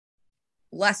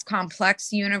less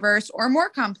complex universe or more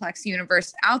complex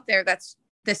universe out there that's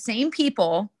the same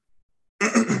people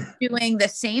doing the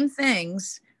same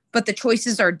things, but the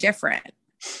choices are different.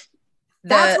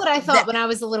 That's what I thought when I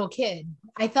was a little kid.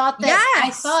 I thought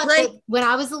that that when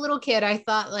I was a little kid, I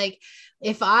thought like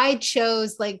if I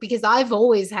chose, like, because I've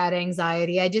always had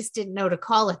anxiety, I just didn't know to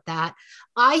call it that.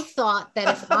 I thought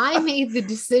that if I made the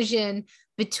decision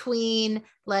between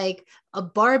like a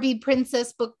Barbie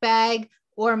princess book bag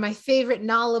or my favorite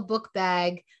Nala book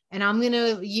bag, and I'm going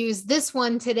to use this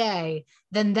one today,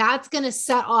 then that's going to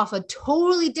set off a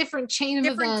totally different chain of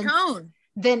events tone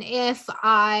than if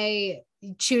I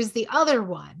choose the other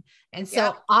one. And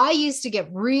so I used to get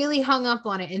really hung up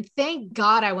on it. And thank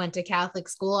God I went to Catholic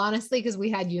school, honestly, because we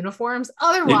had uniforms.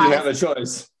 Otherwise, you didn't have a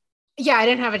choice. Yeah, I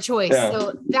didn't have a choice. Yeah.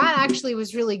 So that actually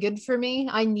was really good for me.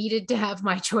 I needed to have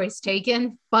my choice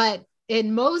taken. But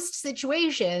in most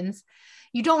situations,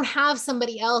 you don't have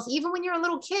somebody else, even when you're a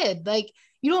little kid, like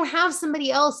you don't have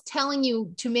somebody else telling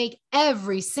you to make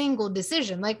every single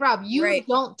decision. Like Rob, you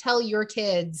don't tell your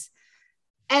kids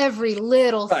every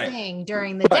little thing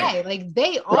during the day. Like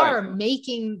they are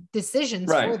making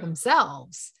decisions for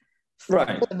themselves. For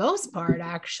the most part,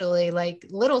 actually, like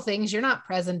little things you're not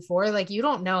present for. Like you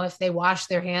don't know if they wash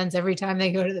their hands every time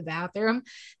they go to the bathroom.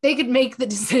 They could make the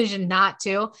decision not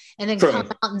to and then come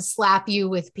out and slap you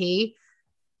with pee.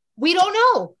 We don't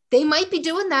know. They might be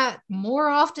doing that more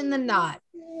often than not.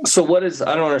 So I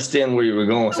don't understand where you were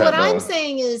going with that. What I'm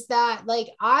saying is that like,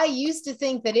 I used to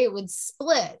think that it would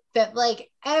split, that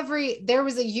like there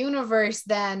was a universe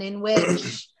then in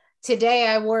which today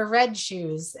I wore red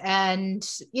shoes and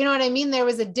you know what I mean? There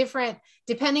was a different,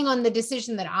 depending on the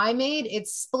decision that I made, it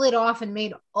split off and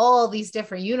made all these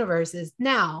different universes.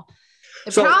 Now,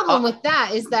 the problem with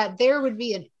that is that there would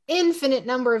be an infinite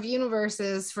number of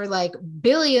universes for like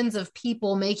billions of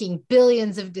people making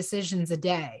billions of decisions a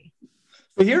day.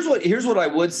 But here's what I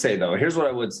would say though. Here's what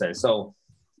I would say. So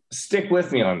stick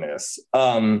with me on this.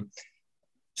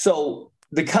 So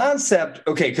the concept,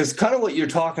 okay, because kind of what you're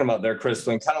talking about there,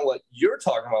 Crystal, and kind of what you're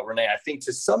talking about, Renee, I think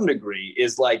to some degree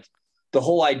is like the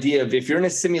whole idea of if you're in a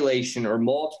simulation or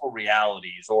multiple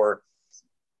realities or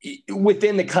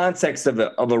within the context of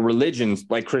a religion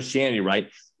like Christianity, right?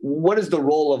 What is the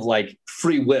role of like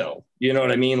free will? You know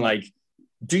what I mean? Like,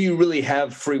 do you really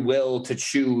have free will to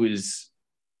choose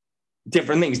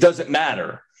different things? Does it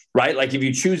matter, right? Like if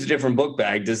you choose a different book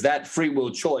bag, does that free will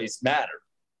choice matter?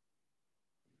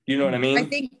 You know what I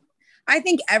mean? I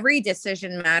think every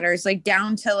decision matters, like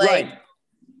down to like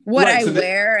what I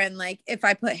wear and like if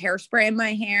I put hairspray in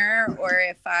my hair or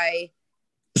if I.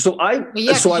 You're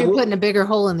putting a bigger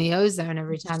hole in the ozone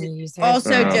every time you use hairspray.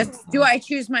 Also, just do I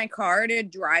choose my car to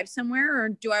drive somewhere or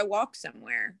do I walk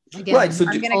somewhere? Again, so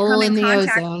I'm going to come in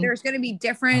contact. There's going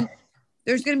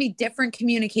to be different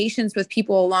communications with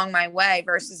people along my way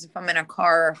versus if I'm in a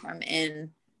car, or if I'm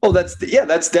in. Oh, that's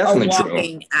definitely true.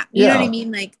 You know what I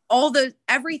mean? Like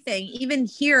everything, even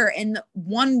here in the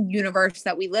one universe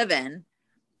that we live in,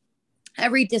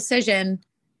 every decision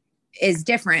is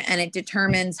different and it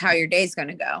determines how your day is going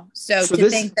to go. So to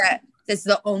think that this is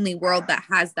the only world that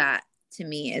has that to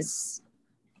me is.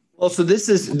 Well, so this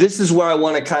is where I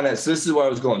want to this is where I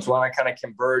was going. So I want to kind of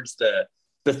converge the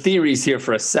theories here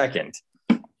for a second.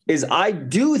 Is I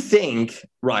do think,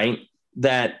 right,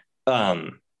 that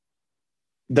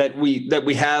that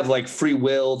we have like free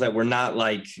will, that we're not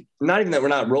like, not even that we're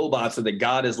not robots, or that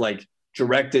God has like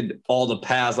directed all the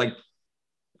paths, like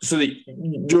so that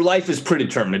your life is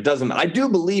predetermined. It doesn't, I do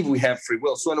believe we have free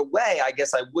will. So in a way, I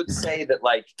guess I would say that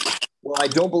like, well, I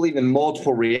don't believe in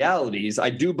multiple realities.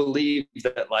 I do believe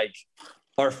that like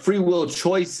our free will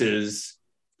choices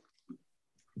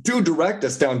do direct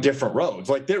us down different roads.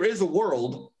 Like there is a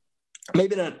world,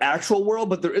 maybe not an actual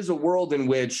world, but there is a world in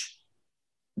which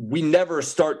we never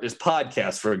start this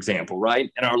podcast, for example,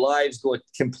 right? And our lives go a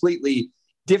completely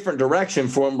different direction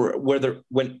from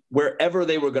wherever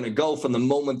they were going to go from the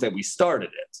moment that we started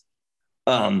it.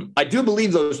 I do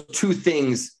believe those two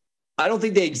things, I don't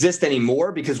think they exist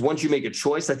anymore, because once you make a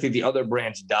choice, I think the other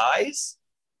branch dies.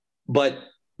 But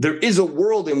there is a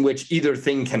world in which either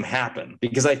thing can happen,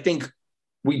 because I think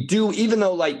we do, even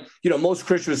though like, you know, most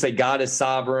Christians say God is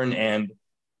sovereign, and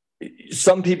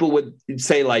some people would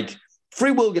say like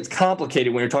free will gets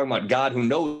complicated when you're talking about God who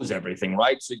knows everything,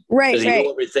 right? So they know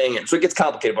everything, and so it gets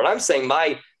complicated. But I'm saying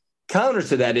my counter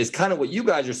to that is kind of what you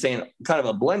guys are saying, kind of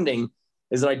a blending,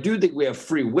 is that I do think we have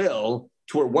free will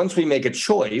to where once we make a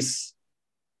choice,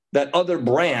 that other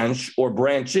branch or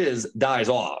branches dies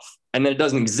off, and then it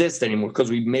doesn't exist anymore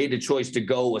because we've made a choice to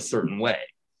go a certain way.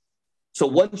 So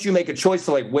once you make a choice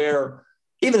to like wear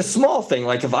even a small thing,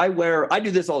 like if I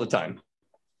do this all the time.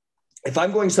 If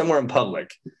I'm going somewhere in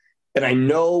public and I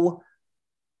know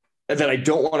that I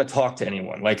don't want to talk to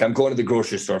anyone, like I'm going to the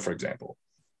grocery store, for example,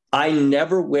 I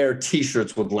never wear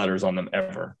t-shirts with letters on them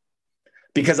ever,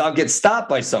 because I'll get stopped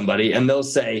by somebody and they'll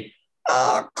say,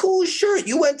 Cool shirt.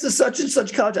 You went to such and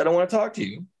such college. I don't want to talk to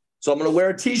you. So I'm going to wear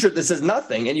a t-shirt that says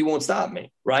nothing and you won't stop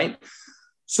me. Right.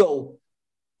 So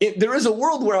there is a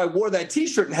world where I wore that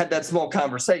t-shirt and had that small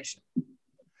conversation.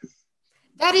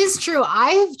 That is true.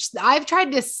 I've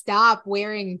tried to stop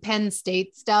wearing Penn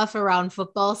State stuff around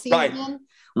football season,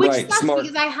 which sucks Smart.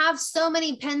 because I have so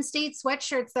many Penn State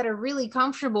sweatshirts that are really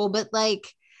comfortable, but like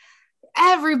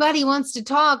everybody wants to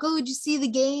talk. Oh, did you see the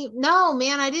game? No,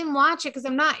 man, I didn't watch it because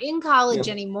I'm not in college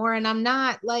anymore and I'm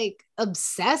not like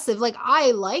obsessive. Like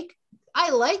I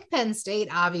like Penn State,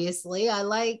 obviously. I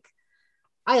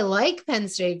like Penn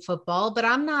State football, but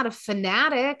I'm not a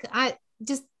fanatic. I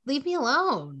just leave me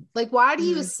alone. Like, why do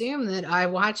you assume that I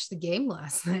watched the game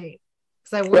last night?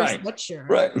 Because I wore a sweatshirt.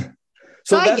 Right.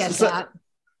 So I get that.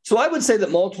 So I would say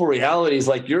that multiple realities,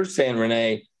 like you're saying,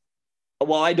 Renee,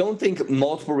 well, I don't think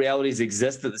multiple realities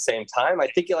exist at the same time. I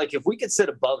think like if we could sit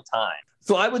above time.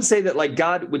 So I would say that like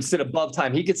God would sit above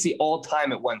time. He could see all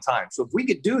time at one time. So if we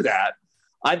could do that,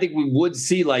 I think we would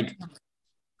see like,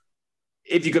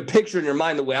 if you could picture in your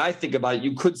mind the way I think about it,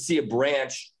 you could see a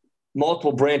branch,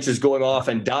 multiple branches going off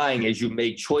and dying as you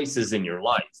make choices in your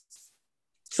life.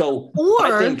 So or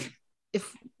I think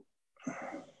if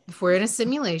we're in a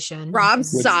simulation, Rob's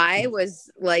sigh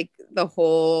was like the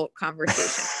whole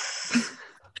conversation.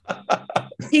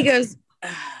 He goes,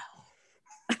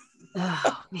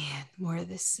 oh man, more of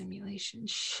this simulation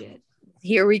shit.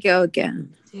 Here we go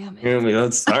again. Damn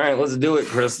it. All right, let's do it,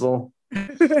 Crystal.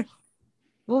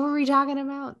 What were we talking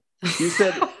about? You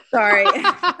said sorry.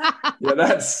 Yeah,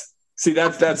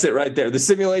 that's it right there. The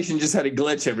simulation just had a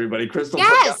glitch, everybody. Crystal.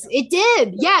 Yes, it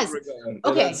did. Yes.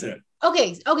 Okay. That's it.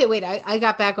 Okay. Wait, I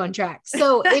got back on track.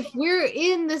 So if we're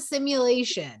in the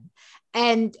simulation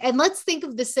and let's think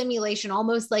of the simulation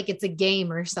almost like it's a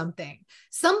game or something.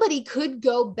 Somebody could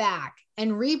go back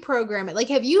and reprogram it. Like,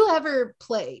 have you ever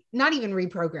not even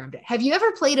reprogrammed it. Have you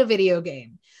ever played a video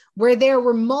game where there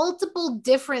were multiple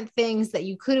different things that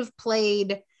you could have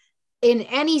played in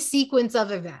any sequence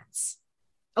of events?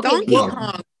 Okay,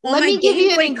 let me give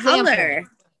you an example.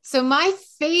 So my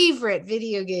favorite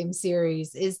video game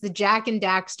series is the Jack and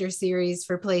Daxter series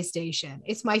for PlayStation.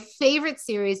 It's my favorite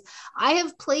series. I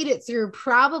have played it through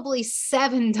probably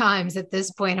 7 times at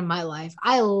this point in my life.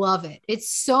 I love it. It's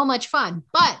so much fun.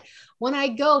 But when I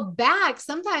go back,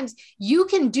 sometimes you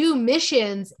can do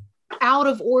missions out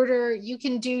of order. You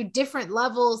can do different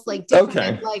levels, like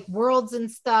different like worlds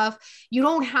and stuff. You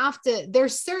don't have to,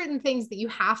 there's certain things that you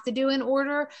have to do in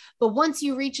order, but once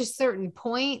you reach a certain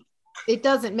point, it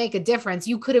doesn't make a difference.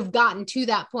 You could have gotten to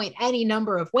that point any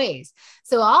number of ways.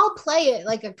 So I'll play it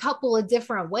like a couple of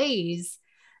different ways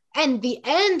and the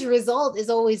end result is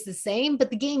always the same, but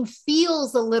the game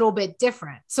feels a little bit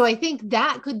different. So I think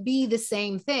that could be the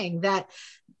same thing, that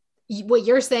what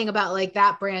you're saying about like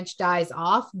that branch dies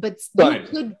off, but you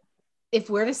could, if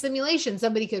we're in a simulation,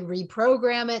 somebody could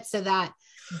reprogram it so that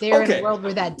they're in a world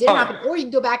where that did happen, or you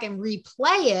can go back and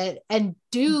replay it and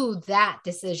do that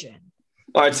decision.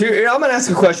 All right, so I'm going to ask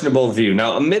a question to both of you.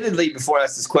 Now, admittedly, before I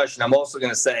ask this question, I'm also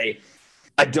going to say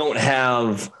I don't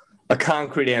have a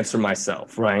concrete answer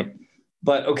myself, right?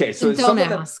 But okay, so don't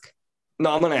ask.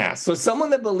 No, I'm going to ask. So someone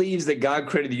that believes that God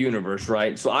created the universe,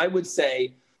 right? So I would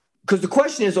say, because the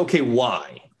question is, okay,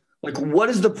 why? Like, what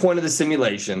is the point of the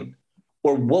simulation?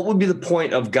 Or what would be the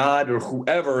point of God or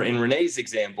whoever, in Renee's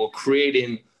example,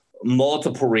 creating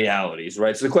multiple realities,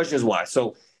 right? So the question is why?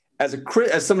 So as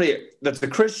somebody that's a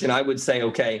Christian, I would say,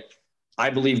 okay,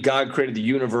 I believe God created the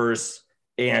universe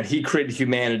and he created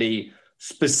humanity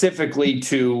specifically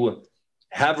to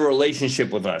have a relationship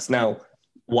with us. Now,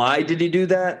 why did he do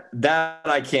that? That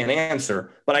I can't answer,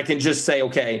 but I can just say,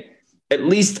 okay, at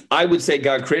least I would say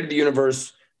God created the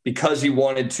universe because he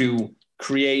wanted to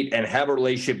create and have a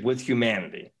relationship with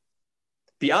humanity.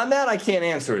 Beyond that, I can't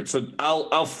answer it. So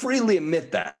I'll freely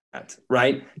admit that,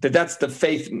 right? That's the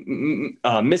faith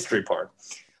mystery part.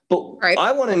 But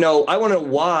I want to know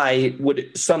why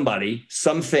would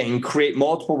something create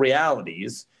multiple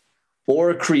realities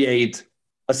or create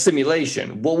a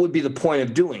simulation? What would be the point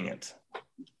of doing it?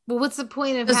 Well, what's the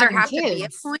point of does having there have kids? to be a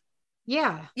point?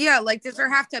 Yeah. Like, does there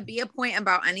have to be a point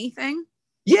about anything?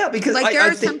 Yeah, because like there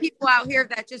are some people out here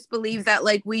that just believe that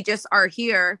like we just are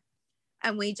here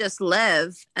and we just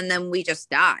live and then we just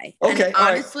die. Okay, and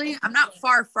honestly, I'm not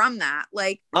far from that.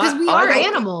 Like, because we are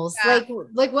animals.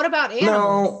 Like what about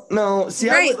animals? No. See,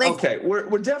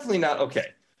 we're definitely not. Okay,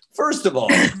 first of all,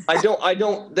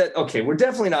 we're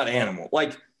definitely not animal.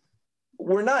 Like,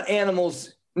 we're not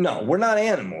animals. No, we're not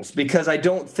animals because I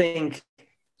don't think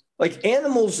like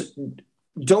animals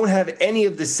don't have any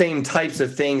of the same types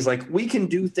of things. Like, we can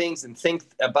do things and think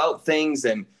about things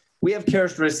and we have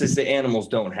characteristics that animals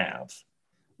don't have.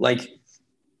 Like,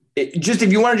 just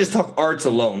if you want to just talk arts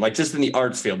alone, like just in the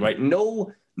arts field, right?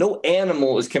 No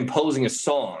animal is composing a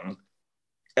song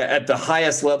at the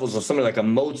highest levels of somebody like a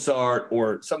Mozart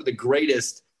or some of the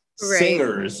greatest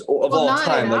singers of all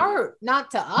time.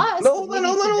 Not to us.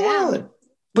 No.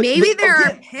 Maybe there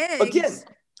are pigs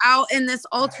out in this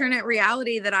alternate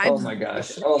reality that I've. Oh my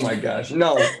gosh.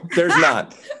 No, there's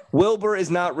not. Wilbur is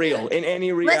not real in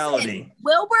any reality. Listen,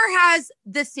 Wilbur has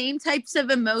the same types of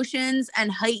emotions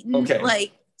and heightened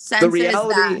senses. The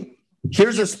reality.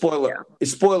 Here's a spoiler.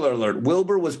 Spoiler alert.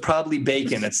 Wilbur was probably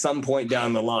bacon at some point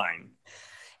down the line.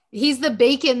 He's the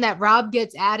bacon that Rob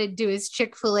gets added to his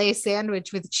Chick-fil-A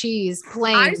sandwich with cheese.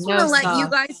 Plain. I just want to let you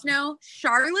guys know,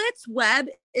 Charlotte's Web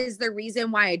is the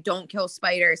reason why I don't kill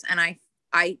spiders, and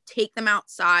I take them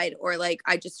outside or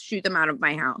I just shoot them out of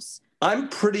my house. I'm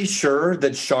pretty sure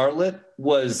that Charlotte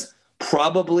was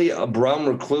probably a brown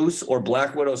recluse or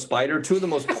black widow spider, two of the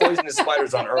most poisonous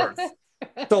spiders on earth.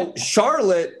 So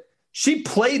Charlotte, she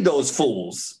played those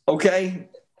fools. Okay,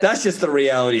 that's just the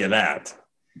reality of that.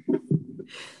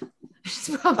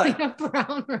 She's probably a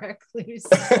brown recluse.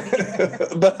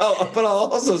 but I'll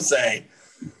also say,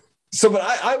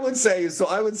 I would say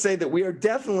that we're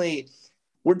definitely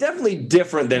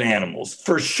different than animals.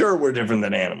 For sure, we're different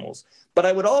than animals. But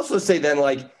I would also say then,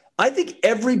 I think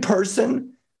every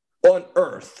person on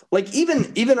Earth,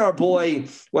 even our boy,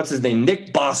 what's his name,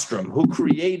 Nick Bostrom, who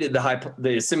created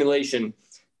the simulation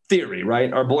theory,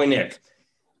 right? Our boy Nick.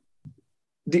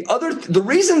 The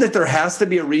reason that there has to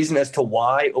be a reason as to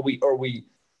why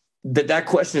that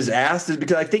question is asked is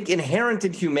because I think inherent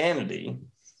in humanity,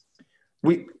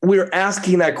 we're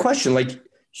asking that question.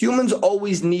 Humans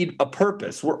always need a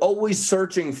purpose. We're always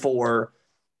searching for,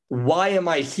 why am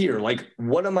I here?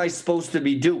 What am I supposed to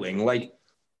be doing?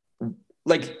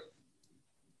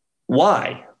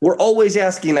 Why? We're always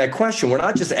asking that question. We're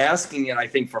not just asking it, I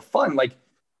think, for fun.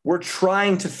 We're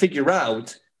trying to figure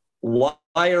out, why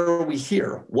are we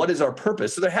here? What is our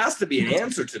purpose? So there has to be an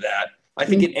answer to that. I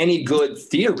think in any good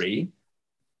theory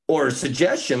or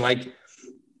suggestion,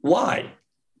 why?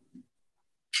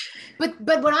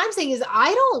 But what I'm saying is,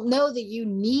 I don't know that you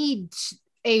need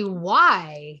a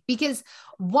why, because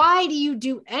why do you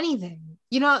do anything?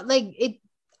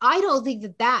 I don't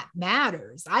think that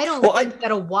matters. I don't think that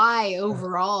a why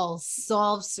overall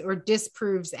solves or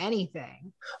disproves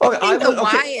anything. Okay, I think the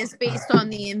why is based on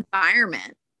the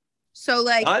environment. So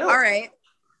all right,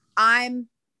 I'm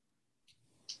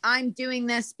doing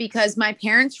this because my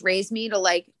parents raised me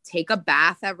to take a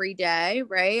bath every day,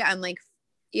 right? I'm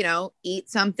eat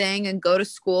something and go to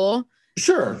school.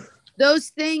 Sure. Those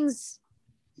things,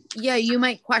 yeah, you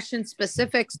might question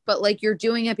specifics, but you're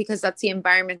doing it because that's the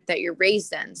environment that you're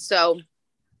raised in. So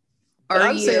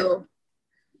are you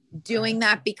doing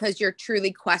that because you're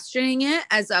truly questioning it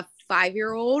as a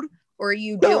 5-year-old? Or are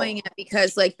you doing it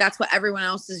because that's what everyone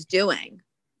else is doing?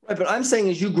 Right, but I'm saying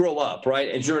as you grow up, right,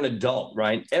 as you're an adult,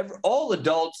 right, all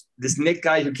adults, this Nick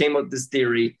guy who came up with this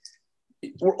theory,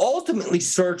 we're ultimately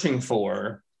searching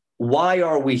for, why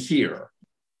are we here?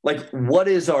 What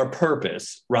is our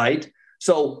purpose, right?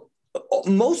 So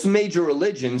most major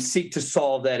religions seek to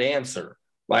solve that answer,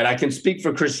 right? I can speak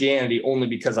for Christianity only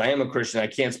because I am a Christian. I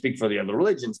can't speak for the other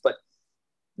religions, but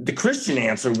the Christian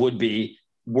answer would be,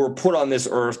 we're put on this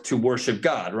earth to worship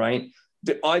God, right?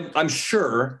 I'm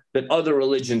sure that other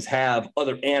religions have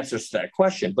other answers to that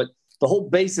question, but the whole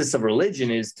basis of religion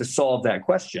is to solve that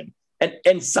question.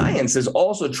 And science is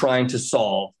also trying to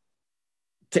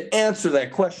answer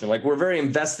that question. We're very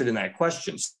invested in that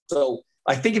question. So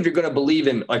I think if you're going to believe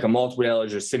in a multiple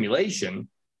reality or simulation,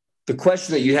 the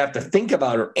question that you have to think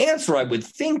about or answer, I would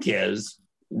think, is,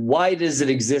 why does it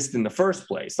exist in the first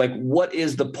place? What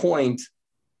is the point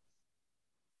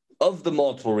of the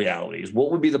multiple realities?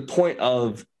 What would be the point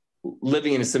of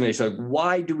living in a simulation?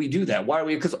 Why do we do that? Why are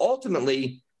we? Because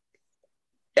ultimately,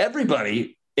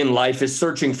 everybody in life is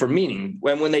searching for meaning.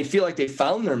 When they feel like they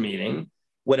found their meaning,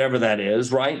 whatever that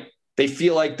is, right? They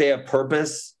feel like they have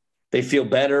purpose. They feel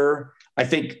better. I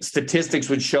think statistics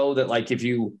would show that, if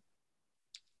you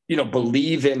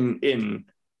believe in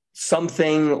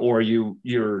something, or you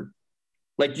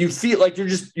feel like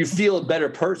you feel a better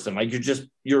person.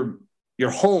 You're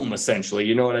home, essentially.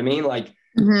 You know what I mean?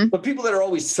 But people that are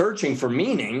always searching for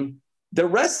meaning, they're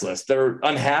restless. They're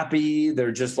unhappy.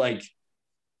 They're just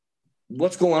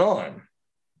what's going on?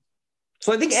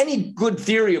 So I think any good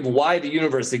theory of why the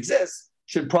universe exists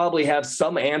should probably have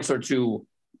some answer to,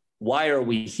 why are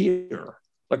we here?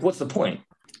 What's the point?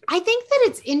 I think that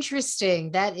it's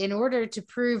interesting that in order to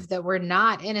prove that we're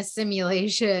not in a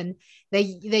simulation, that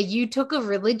you took a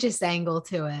religious angle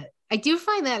to it. I do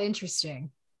find that interesting.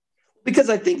 Because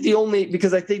I think the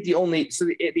only, so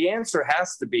the answer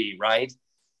has to be, right?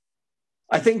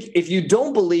 I think if you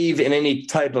don't believe in any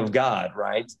type of God,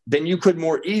 right, then you could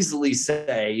more easily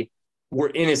say we're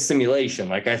in a simulation.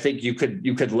 Like, I think you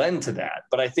could lend to that.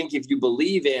 But I think if you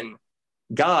believe in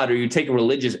God or you take a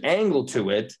religious angle to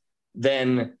it,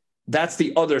 then that's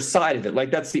the other side of it. Like,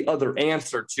 that's the other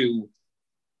answer to,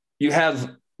 you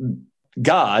have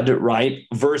God, right,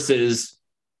 versus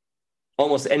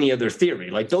almost any other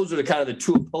theory. Like, those are the kind of the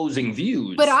two opposing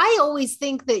views. But I always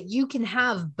think that you can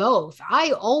have both.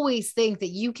 I always think that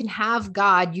you can have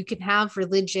God, you can have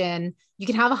religion, you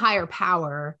can have a higher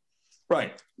power.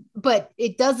 Right. But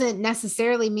it doesn't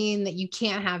necessarily mean that you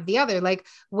can't have the other. Like,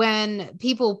 when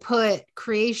people put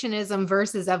creationism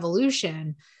versus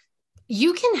evolution,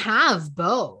 you can have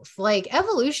both. Like,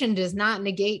 evolution does not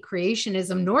negate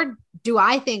creationism, nor do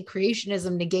I think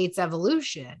creationism negates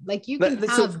evolution. Like, you can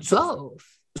have both.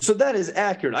 So that is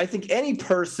accurate. I think any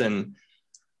person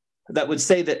that would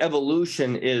say that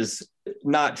evolution is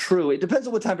not true, it depends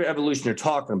on what type of evolution you're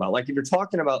talking about. Like, if you're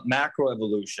talking about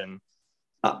macroevolution,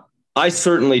 I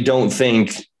certainly don't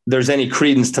think there's any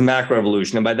credence to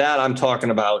macroevolution. And by that, I'm talking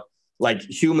about like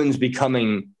humans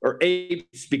becoming, or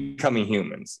apes becoming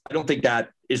humans. I don't think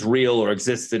that is real or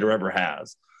existed or ever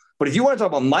has. But if you want to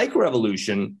talk about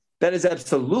microevolution, that is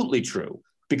absolutely true,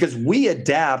 because we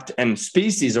adapt, and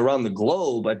species around the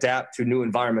globe adapt to new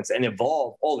environments and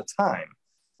evolve all the time.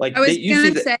 Like, I was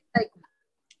going to say, like,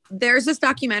 there's this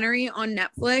documentary on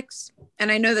Netflix,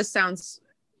 and I know this sounds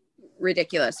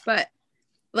ridiculous, but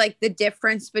like the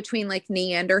difference between like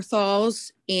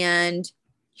Neanderthals and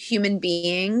human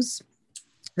beings,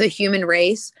 the human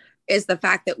race, is the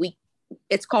fact that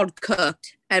it's called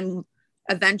cooked. And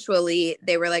eventually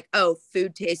they were like, oh,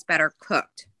 food tastes better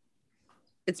cooked.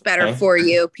 It's better for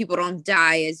you. People don't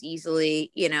die as easily,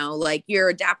 like, you're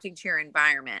adapting to your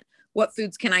environment. What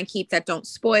foods can I keep that don't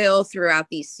spoil throughout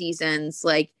these seasons?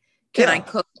 Like, can I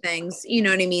cook things? You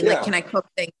know what I mean? Like, can I cook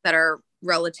things that are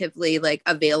relatively like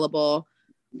available?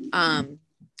 And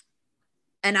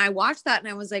I watched that and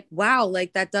I was like, wow,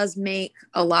 like, that does make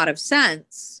a lot of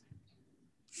sense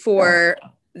for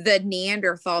the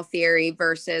Neanderthal theory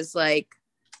versus like,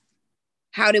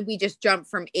 how did we just jump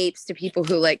from apes to people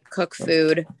who like cook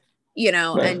food,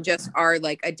 and just are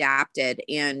like adapted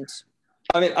and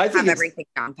I think have everything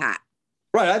down pat.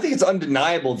 Right. I think it's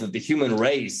undeniable that the human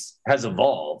race has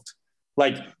evolved.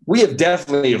 Like, we have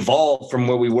definitely evolved from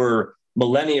where we were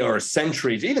millennia or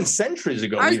centuries, even centuries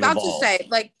ago. I was about to say,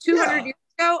 like, 200 years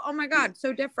ago. Oh my God,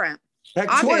 so different. Heck,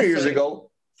 200 years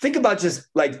ago, think about just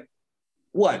like,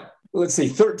 what? Let's say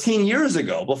 13 years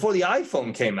ago, before the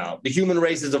iPhone came out, the human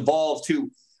race has evolved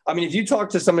to, if you talk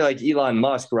to somebody like Elon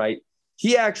Musk, right,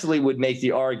 he actually would make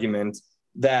the argument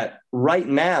that right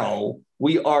now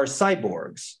we are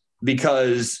cyborgs,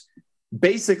 because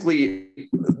basically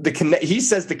he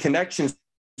says the connection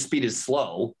speed is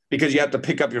slow because you have to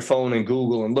pick up your phone and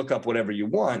Google and look up whatever you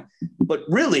want. But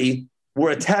really,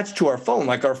 we're attached to our phone.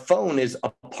 Like, our phone is a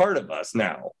part of us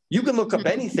now. You can look up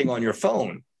anything on your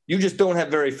phone. You just don't have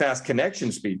very fast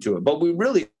connection speed to it. But we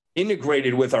really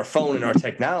integrated with our phone and our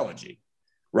technology,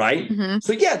 right? Mm-hmm.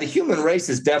 So yeah, the human race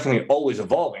is definitely always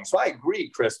evolving. So I agree,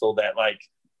 Crystal, that like,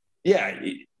 yeah,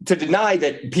 to deny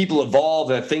that people evolve,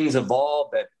 that things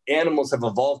evolve, that animals have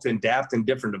evolved to adapt in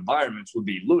different environments would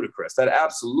be ludicrous. That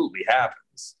absolutely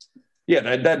happens.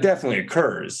 Yeah, that definitely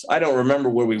occurs. I don't remember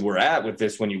where we were at with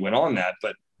this when you went on that,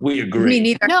 but we agree. Me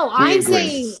neither. No, I'm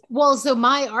saying, well, so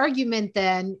my argument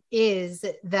then is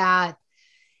that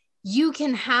you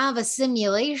can have a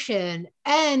simulation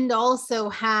and also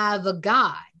have a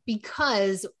God,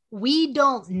 because we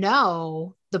don't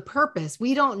know the purpose.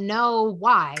 We don't know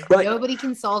why. Right. Nobody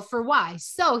can solve for why.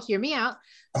 So hear me out.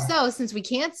 So since we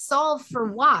can't solve for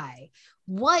why,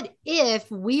 what if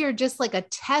we are just like a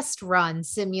test run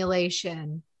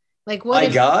simulation? Like, what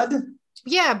if God?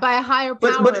 Yeah, by a higher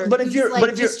power. But if you're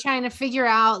like just trying to figure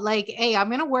out like, hey, I'm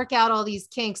going to work out all these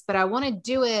kinks, but I want to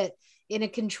do it in a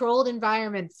controlled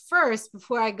environment first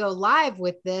before I go live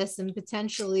with this and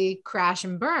potentially crash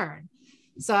and burn.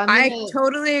 So I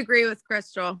totally agree with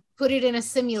Crystal. Put it in a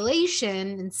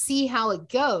simulation and see how it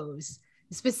goes.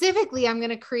 Specifically, I'm going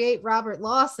to create Robert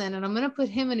Lawson and I'm going to put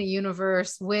him in a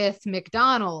universe with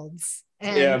McDonald's.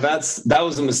 And yeah, that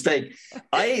was a mistake.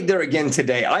 I ate there again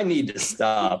today. I need to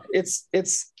stop.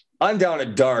 I'm down a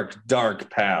dark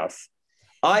path.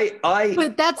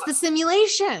 But that's the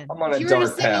simulation. I'm on if you're in a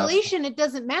simulation, it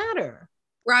doesn't matter.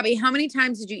 Robbie, how many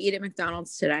times did you eat at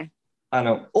McDonald's today? I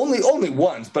know only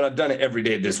once, but I've done it every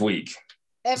day this week.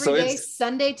 Every day,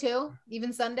 Sunday too?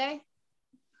 Even Sunday?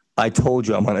 I told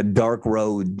you I'm on a dark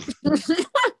road.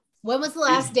 When was the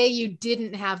last day you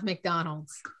didn't have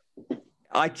McDonald's?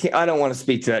 I don't want to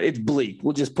speak to that. It's bleak.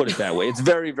 We'll just put it that way. It's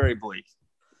very, very bleak.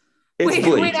 It's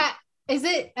bleak. Wait,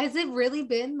 has it really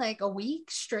been like a week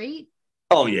straight?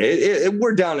 Oh yeah,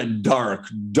 we're down a dark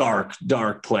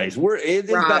place.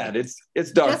 It's bad. It's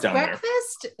dark just down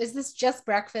breakfast? there. Is this just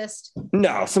breakfast?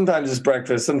 No, sometimes it's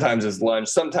breakfast, sometimes it's lunch,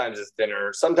 sometimes it's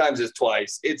dinner, sometimes it's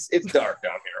twice. It's dark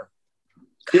down here.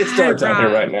 It's dark down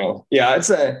here right now. Yeah,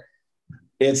 but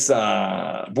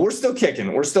we're still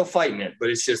kicking. We're still fighting it, but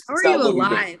it's just. How are you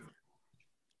alive?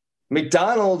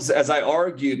 McDonald's, as I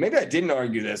argued, maybe I didn't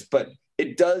argue this, but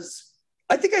it does.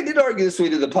 I think I did argue this when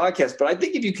we did the podcast, but I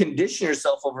think if you condition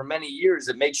yourself over many years,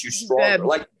 it makes you stronger. Good.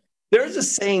 Like there's a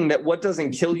saying that what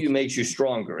doesn't kill you makes you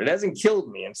stronger. It hasn't killed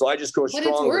me, and so I just go stronger.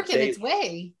 But it's working its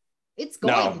way. It's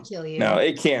going to kill you. No,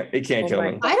 it can't. It can't kill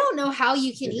me. I don't know how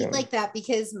you can eat like that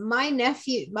because my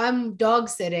nephew, I'm dog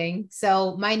sitting.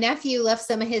 So my nephew left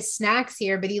some of his snacks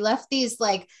here, but he left these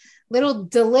like little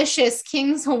delicious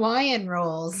King's Hawaiian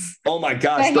rolls. Oh my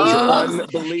gosh, those are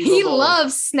unbelievable. He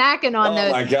loves snacking on those.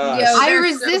 Oh my gosh.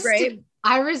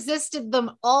 I resisted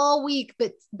them all week,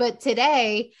 but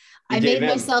today I made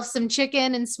myself some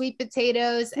chicken and sweet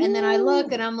potatoes. And then I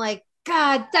look and I'm like,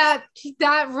 God, that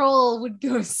roll would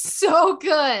go so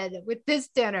good with this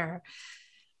dinner.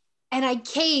 And I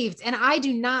caved, and I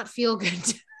do not feel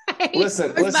good.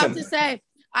 Listen. I was about to say,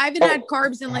 I haven't had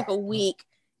carbs in like a week,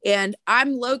 and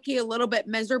I'm low-key a little bit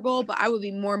miserable, but I would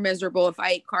be more miserable if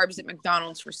I ate carbs at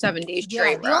McDonald's for 7 days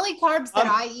straight. The only carbs that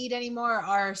I eat anymore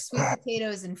are sweet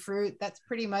potatoes and fruit. That's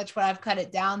pretty much what I've cut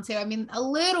it down to. I mean, a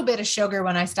little bit of sugar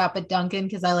when I stop at Dunkin'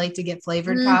 because I like to get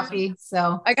flavored coffee.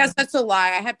 So I guess that's a lie.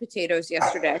 I had potatoes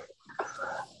yesterday.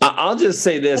 I'll just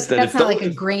say this: that's not like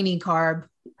a grainy carb.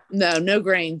 No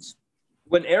grains.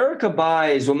 When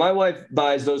my wife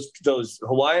buys those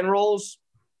Hawaiian rolls,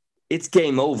 it's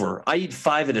game over. I eat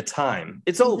 5 at a time.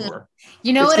 It's over.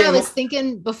 You know what I was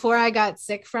thinking before I got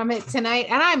sick from it tonight,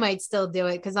 and I might still do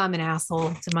it because I'm an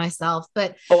asshole to myself.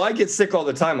 But I get sick all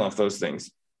the time off those things.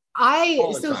 He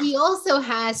also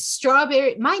has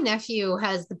strawberry. My nephew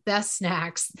has the best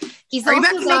snacks. He's Are you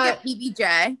also about to make a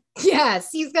PBJ? Yes,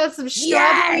 he's got some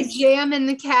strawberry jam in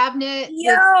the cabinet.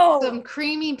 With some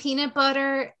creamy peanut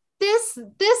butter. This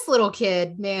little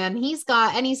kid, man, he's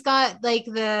got like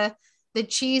the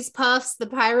cheese puffs, the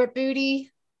pirate booty.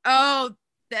 Oh,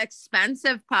 the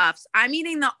expensive puffs. I'm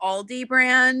eating the Aldi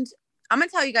brand. I'm going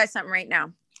to tell you guys something right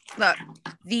now. Look,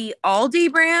 the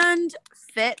Aldi brand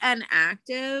Fit and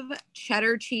Active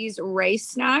cheddar cheese rice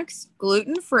snacks,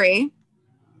 gluten-free.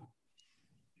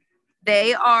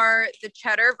 They are the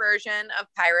cheddar version of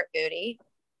pirate booty.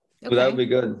 Okay. That would be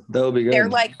good. They're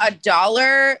like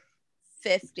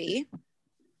 $1.50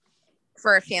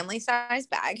 for a family size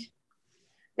bag.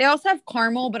 They also have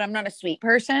caramel, but I'm not a sweet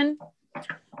person.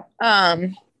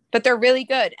 But they're really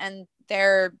good, and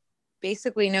they're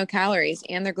basically no calories,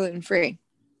 and they're gluten-free.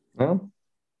 Well,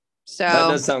 so that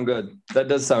does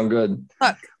sound good.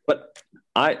 Look, but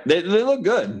they look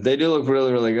good. They do look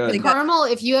really, really good. Caramel.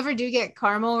 If you ever do get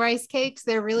caramel rice cakes,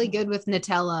 they're really good with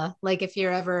Nutella. Like if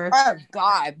you're ever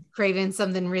craving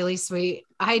something really sweet,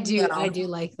 I do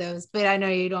like those. But I know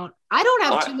you don't. I don't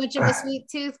have too much of a sweet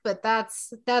tooth, but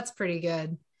that's pretty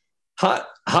good. How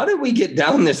did we get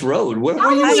down this road?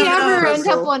 How did we ever end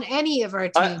up on any of our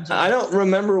tangents? I don't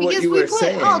remember what you were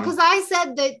saying. Because I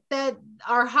said that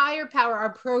our higher power,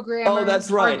 our programmer. Oh,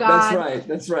 that's right.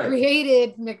 That's right.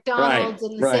 Created McDonald's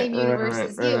in the same universe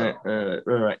as you.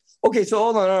 Right. Okay, so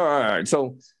hold on. All right.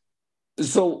 So,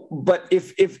 but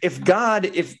if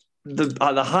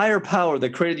the higher power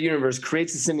that created the universe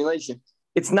creates a simulation,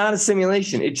 it's not a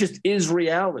simulation. It just is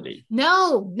reality.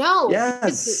 No.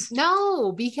 Yes.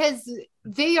 No, because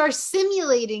they are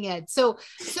simulating it. So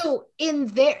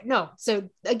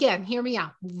again, hear me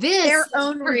out. Their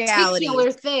own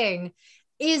particular thing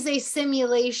is a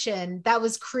simulation that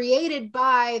was created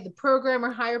by the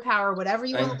programmer, higher power, whatever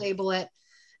you want to label it.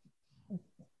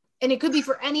 And it could be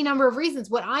for any number of reasons.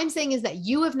 What I'm saying is that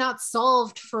you have not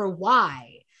solved for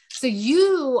why. So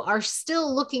you are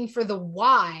still looking for the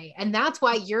why, and that's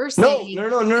why you're saying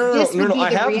no. This would be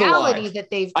I have reality the why. that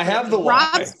they've. I have the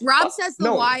why. Rob says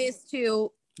the why is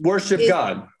to worship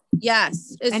God.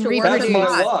 Yes, is and to worship That's my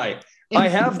God. why. I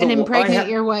have the and impregnate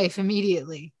your wife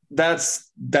immediately. That's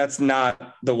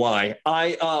not the why.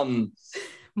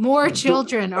 More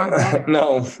children are better.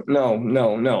 No.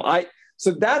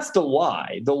 So that's the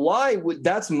why. The why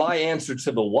that's my answer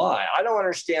to the why. I don't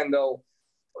understand though.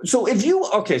 So if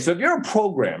you're a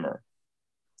programmer,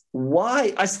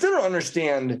 why? I still don't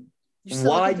understand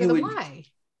why you would. Why?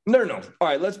 No. All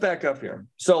right, let's back up here.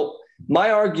 So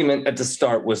my argument at the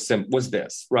start was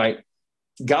this, right?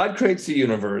 God creates the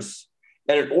universe,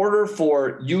 and in order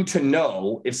for you to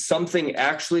know if something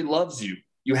actually loves you,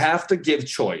 you have to give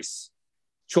choice.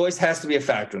 Choice has to be a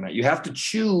factor in that. You have to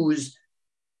choose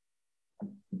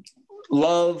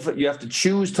love. You have to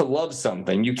choose to love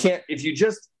something. You can't, if you're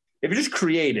just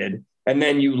created and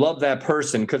then you love that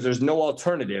person because there's no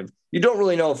alternative, you don't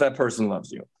really know if that person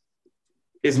loves you,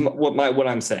 is what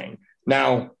I'm saying.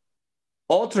 Now,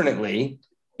 alternately,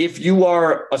 if you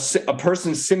are a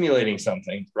person simulating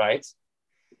something, right,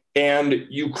 and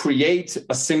you create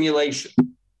a simulation,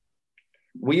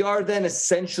 we are then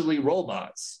essentially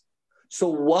robots. So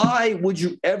why would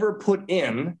you ever put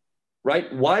in,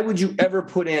 right? Why would you ever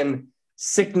put in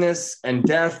sickness and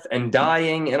death and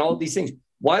dying and all these things?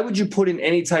 Why would you put in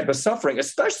any type of suffering,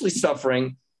 especially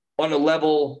suffering on a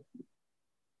level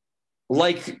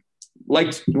like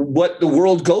what the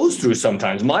world goes through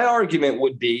sometimes? My argument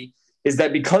would be is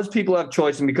that because people have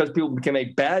choice and because people can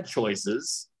make bad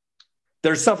choices,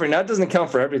 they're suffering. That doesn't account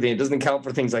for everything. It doesn't account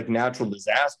for things like natural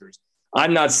disasters.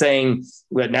 I'm not saying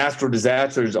that natural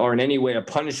disasters are in any way a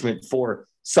punishment for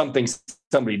something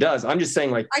somebody does. I'm just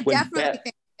saying, like, I definitely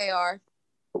think they are.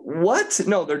 What?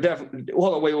 No, they're definitely.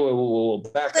 Hold on,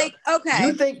 wait. Back up.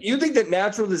 Okay. You think that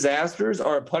natural disasters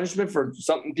are a punishment for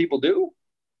something people do?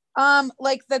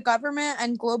 Like the government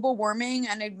and global warming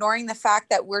and ignoring the fact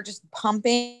that we're just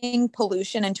pumping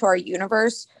pollution into our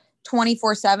universe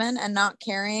 24/7 and not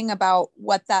caring about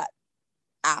what that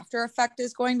after effect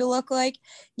is going to look like.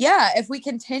 Yeah, if we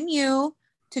continue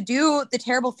to do the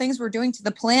terrible things we're doing to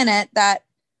the planet that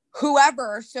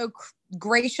whoever so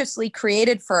graciously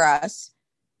created for us,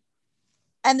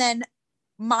 and then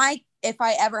if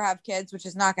I ever have kids, which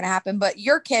is not going to happen, but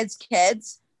your kids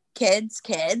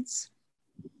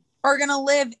are going to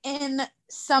live in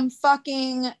some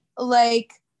fucking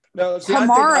like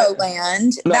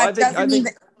Tomorrowland.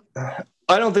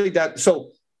 I don't think that.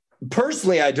 So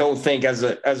personally, I don't think as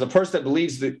a person that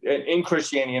believes in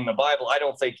Christianity and the Bible, I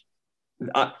don't think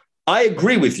I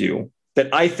agree with you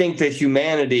that I think that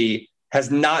humanity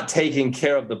has not taken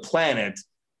care of the planet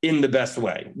in the best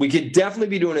way. We could definitely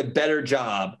be doing a better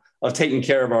job of taking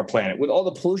care of our planet. With all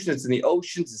the pollution that's in the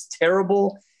oceans, it's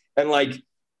terrible. And like,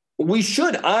 we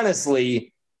should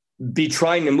honestly be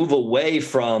trying to move away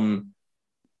from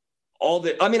all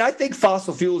the, I mean, I think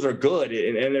fossil fuels are good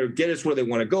and they'll get us where they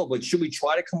want to go, but should we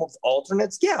try to come up with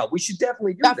alternates? Yeah, we should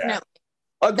definitely do that.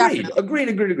 Agreed.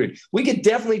 We could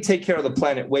definitely take care of the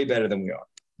planet way better than we are.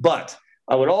 But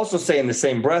I would also say in the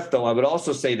same breath, though, I would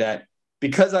also say that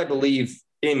because I believe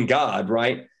in God,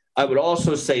 right? I would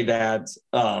also say that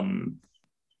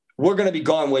we're going to be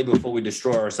gone way before we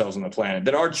destroy ourselves on the planet.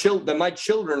 That my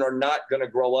children are not going to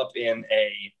grow up in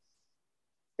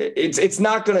it's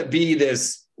not going to be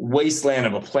this wasteland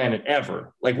of a planet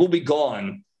ever. Like, we'll be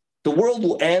gone. The world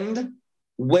will end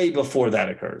way before that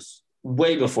occurs.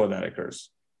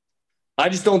 I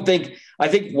just don't think, I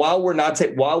think while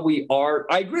we are,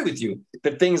 I agree with you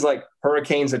that things like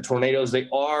hurricanes and tornadoes,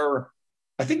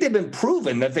 I think they've been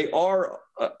proven that they are,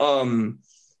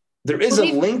 there is a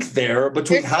link there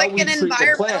between how we treat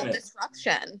the planet.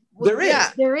 Disruption. There is.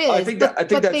 I think but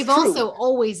that's they've true. also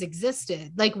always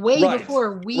existed, like way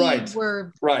before we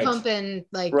were pumping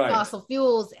like fossil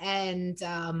fuels and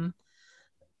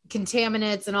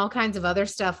contaminants and all kinds of other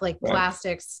stuff like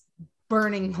plastics,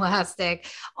 burning plastic,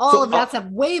 all of that stuff.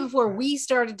 Way before we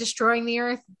started destroying the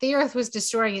earth was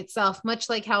destroying itself, much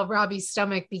like how Robbie's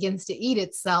stomach begins to eat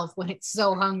itself when it's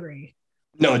so hungry.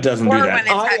 No, it doesn't do that. When it's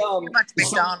had too much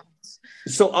McDonald's.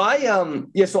 So I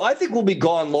think we'll be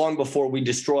gone long before we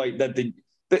destroy that.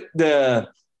 The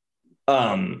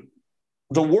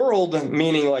world,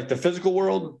 meaning like the physical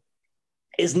world,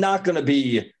 is not going to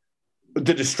be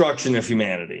the destruction of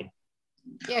humanity.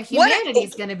 Yeah, humanity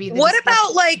is going to be. What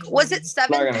about was it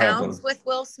 7 pounds with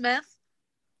Will Smith?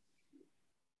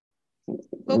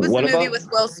 What was the movie with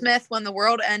Will Smith when the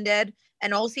world ended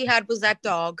and all he had was that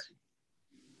dog?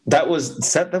 That was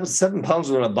 7 pounds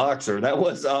with a boxer. That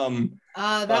was that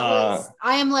was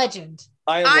I Am Legend.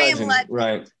 I Am Legend.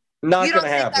 Right. Not going to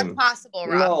happen. That's possible,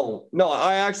 Rob? No,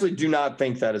 I actually do not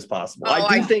think that is possible.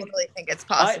 I totally think it's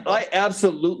possible. I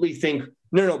absolutely think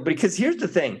no, because here's the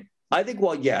thing. I think,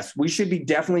 well, yes, we should be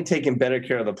definitely taking better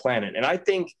care of the planet. And I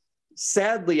think,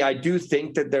 sadly, I do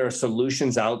think that there are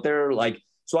solutions out there.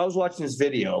 So I was watching this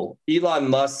video. Elon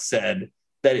Musk said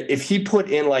that if he put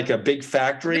in like a big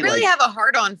factory, you really have a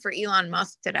hard on for Elon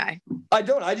Musk today. I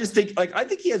don't. I just think I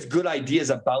think he has good ideas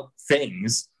about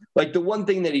things. Like the one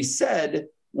thing that he said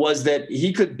was that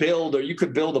you could build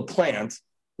a plant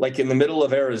like in the middle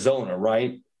of Arizona,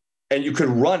 right? and you could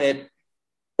run it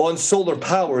on solar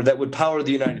power that would power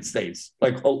the United States,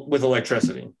 like with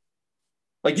electricity.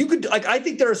 Like you could, like, I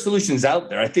think there are solutions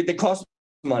out there. I think they cost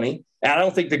money, and I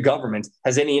don't think the government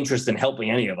has any interest in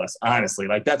helping any of us, honestly.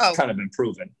 Like that's kind of been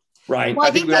proven, right? Well,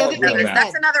 I think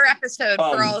that's another episode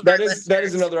for all of our listeners. That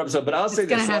is another episode, but I'll say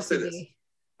this.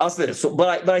 So,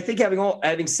 but I think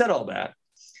having said all that,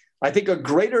 I think a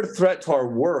greater threat to our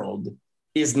world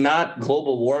is not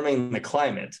global warming and the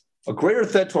climate. A greater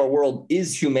threat to our world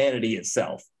is humanity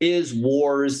itself, is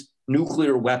wars,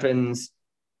 nuclear weapons.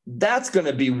 That's going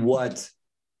to be what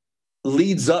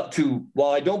leads up to,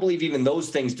 while I don't believe even those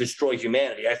things destroy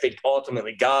humanity, I think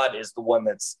ultimately God is the one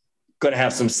that's going to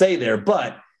have some say there.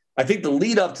 But I think the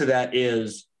lead up to that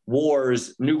is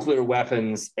wars, nuclear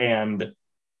weapons, and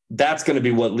that's going to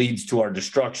be what leads to our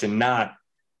destruction, not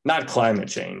climate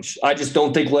change. I just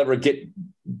don't think we'll ever get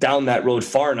down that road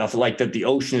far enough, like that the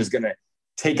ocean is going to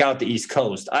take out the East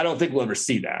Coast. I don't think we'll ever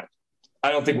see that.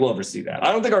 I don't think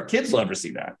our kids will ever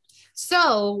see that.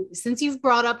 So since you've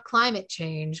brought up climate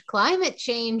change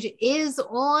is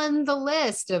on the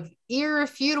list of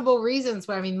irrefutable reasons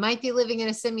why we might be living in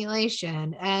a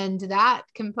simulation. And that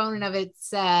component of it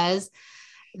says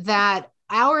that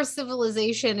our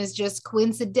civilization is just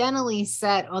coincidentally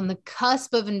set on the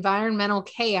cusp of environmental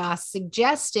chaos,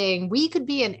 suggesting we could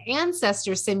be an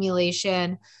ancestor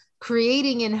simulation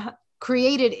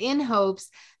created in hopes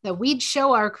that we'd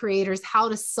show our creators how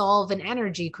to solve an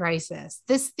energy crisis.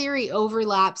 This theory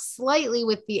overlaps slightly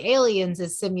with the aliens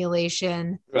as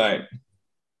simulation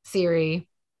theory.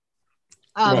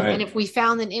 And if we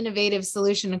found an innovative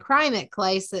solution to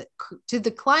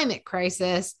the climate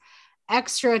crisis,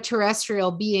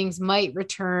 extraterrestrial beings might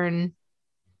return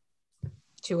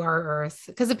to our Earth.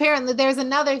 Because apparently there's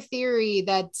another theory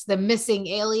that's the missing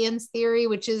aliens theory,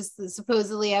 which is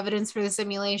supposedly evidence for the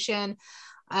simulation,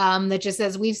 that just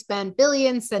says we've spent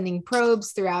billions sending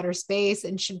probes through outer space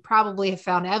and should probably have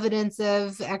found evidence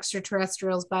of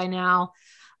extraterrestrials by now.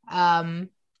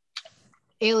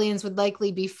 Aliens would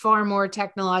likely be far more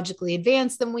technologically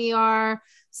advanced than we are.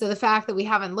 So the fact that we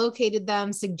haven't located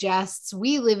them suggests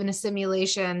we live in a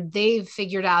simulation they've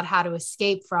figured out how to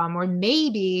escape from, or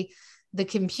maybe the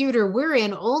computer we're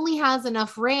in only has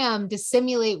enough RAM to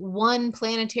simulate one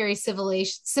planetary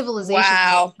civilization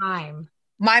at a time.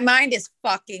 My mind is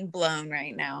fucking blown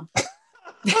right now.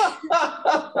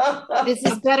 This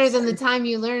is better than the time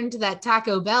you learned that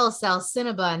Taco Bell sells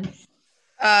Cinnabon.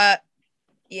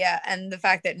 Yeah, and the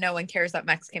fact that no one cares that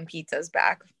Mexican pizza is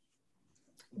back.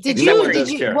 Did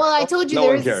you? Care. Well, I told you no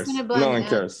there's one cares. a Cinnabon. No one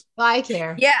cares. Well, I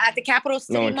care. Yeah, at the Capital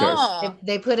City Mall.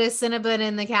 They put a Cinnabon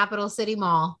in the Capital City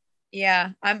Mall. Yeah,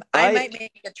 I might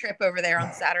make a trip over there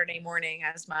on Saturday morning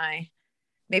as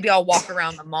maybe I'll walk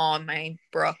around the mall in my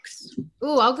Brooks.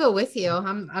 Ooh, I'll go with you.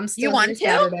 I'm still you want to?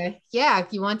 Saturday. Yeah,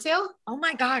 you want to? Oh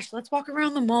my gosh, let's walk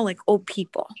around the mall like old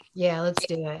people. Yeah, let's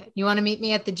do it. You want to meet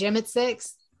me at the gym at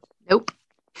 6? Nope.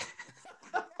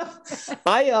 That's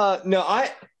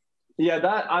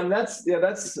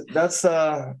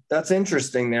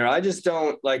interesting there. I just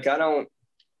don't like,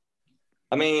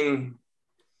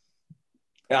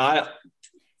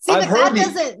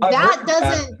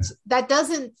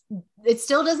 it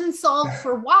still doesn't solve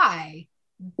for why.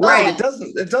 Right.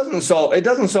 It doesn't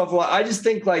solve why. I just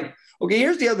think like, okay,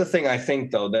 here's the other thing I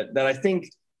think though, that I think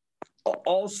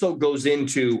also goes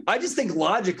into, I just think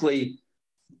logically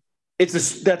I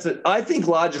think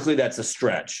logically that's a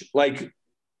stretch. Like,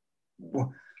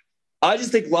 I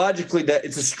just think logically that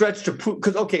it's a stretch to prove,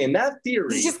 because okay, in that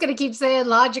theory, he's just gonna keep saying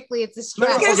logically it's a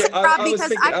stretch.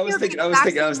 I was thinking.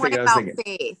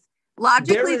 Faith.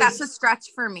 Logically, that's a stretch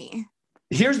for me.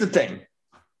 Here's the thing,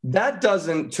 that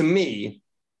doesn't, to me,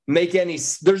 make any.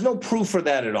 There's no proof for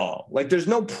that at all. Like, there's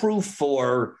no proof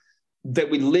for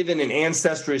that we live in an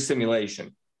ancestry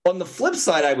simulation. On the flip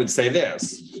side, I would say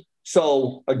this.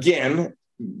 So again,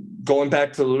 going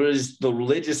back to the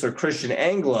religious or Christian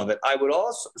angle of it, I would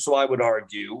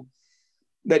argue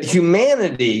that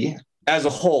humanity as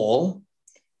a whole,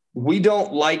 we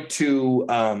like to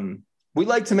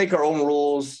make our own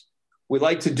rules. We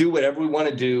like to do whatever we want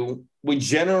to do. We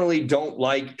generally don't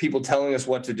like people telling us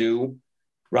what to do,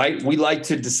 right? We like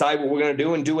to decide what we're going to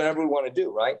do and do whatever we want to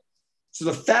do, right? So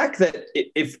the fact that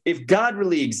if God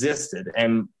really existed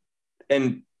and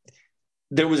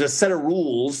there was a set of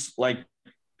rules like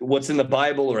what's in the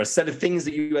Bible, or a set of things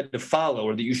that you had to follow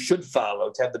or that you should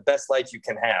follow to have the best life you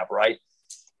can have, right?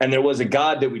 And there was a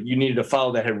God that you needed to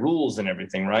follow that had rules and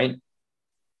everything, right?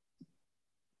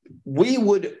 We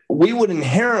would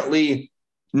inherently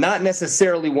not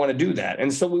necessarily want to do that.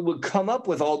 And so we would come up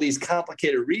with all these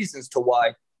complicated reasons to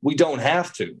why we don't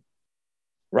have to.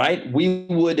 right?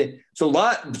 So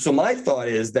my thought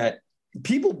is that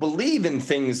people believe in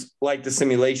things like the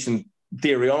simulation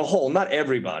theory on a whole, not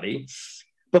everybody,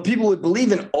 but people would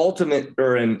believe in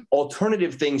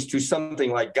alternative things to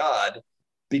something like God,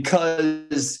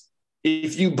 because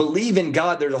if you believe in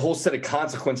God, there's a whole set of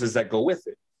consequences that go with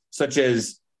it, such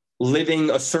as living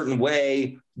a certain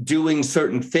way, doing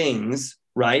certain things,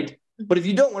 right? But if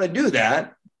you don't want to do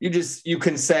that, you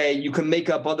can make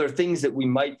up other things that we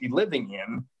might be living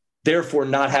in, therefore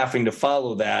not having to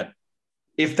follow that,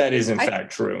 if that is in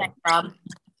fact true. Rob,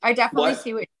 I definitely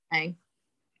see what you're saying.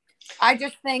 I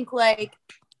just think like,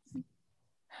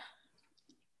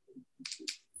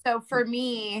 so for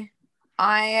me,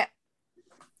 I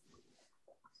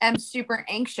am super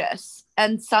anxious,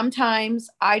 and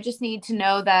sometimes I just need to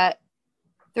know that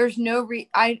there's no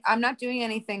I'm not doing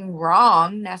anything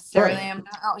wrong necessarily. Right. I'm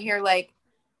not out here like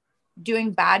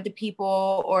doing bad to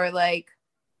people or like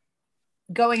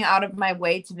going out of my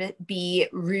way to be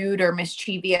rude or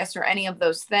mischievous or any of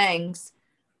those things.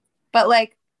 But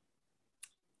like,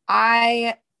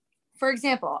 for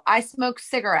example, I smoke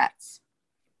cigarettes.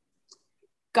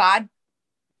 God,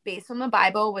 based on the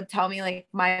Bible, would tell me like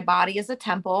my body is a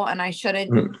temple and I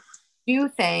shouldn't do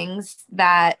things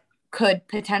that could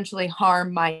potentially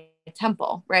harm my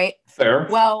temple, right? Fair.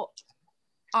 Well,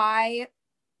 I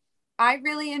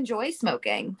really enjoy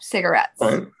smoking cigarettes.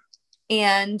 Right.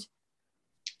 And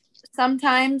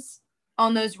sometimes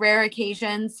on those rare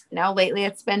occasions, now lately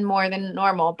it's been more than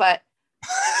normal, but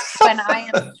when I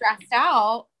am stressed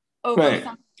out over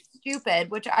something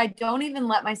stupid, which I don't even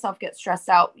let myself get stressed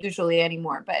out usually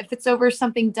anymore, but if it's over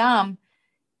something dumb,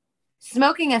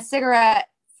 smoking a cigarette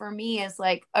for me is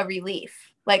like a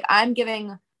relief. Like I'm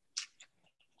doing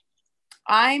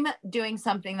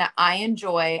something that I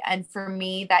enjoy, and for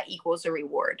me that equals a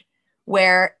reward.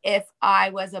 Where if I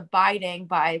was abiding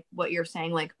by what you're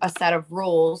saying, like a set of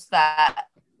rules that,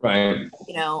 you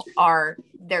know,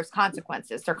 there's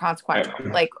consequences, they're consequential,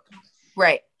 like,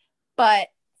 right. But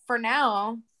for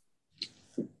now,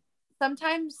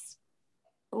 sometimes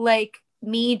like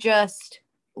me just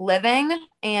living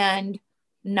and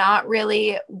not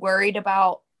really worried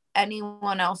about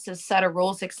anyone else's set of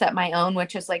rules except my own,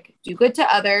 which is like, do good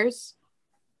to others.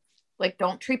 Like,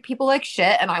 don't treat people like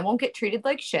shit, and I won't get treated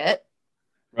like shit.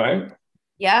 Right.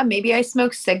 Yeah, maybe I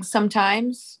smoke cigs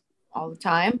sometimes, all the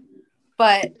time,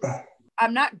 but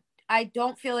I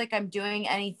don't feel like I'm doing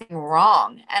anything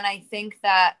wrong. And I think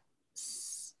that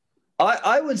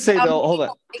I would say though, hold on.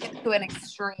 Take it to an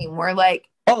extreme where like,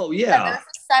 oh yeah, there's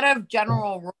a set of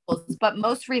general rules, but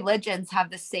most religions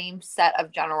have the same set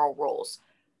of general rules.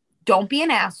 Don't be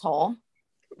an asshole.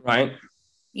 Right.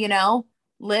 You know,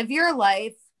 live your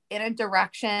life in a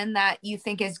direction that you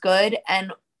think is good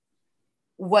and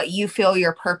what you feel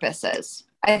your purpose is.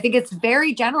 I think it's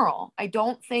very general. I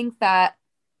don't think that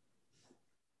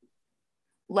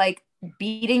like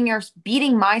beating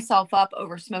myself up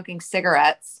over smoking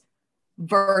cigarettes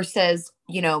versus,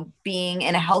 you know, being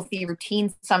in a healthy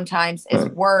routine sometimes is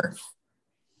worth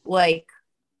like.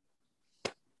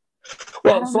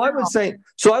 Well, I would say this.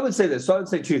 So I would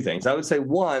say two things. I would say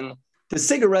one, the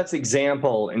cigarettes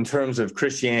example in terms of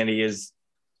Christianity is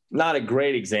not a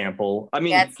great example. I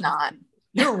mean, it's not.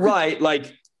 You're right.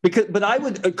 Like,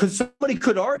 because somebody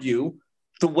could argue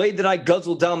the way that I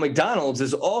guzzle down McDonald's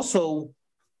is also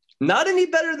not any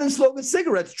better than smoking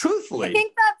cigarettes, truthfully. I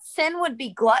think that sin would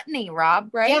be gluttony, Rob,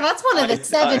 right? Yeah, that's one of the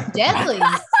seven deadlies.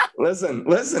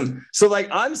 Listen. So like,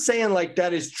 I'm saying like,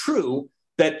 that is true,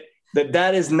 that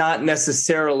is not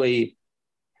necessarily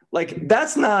like,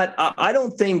 that's not, I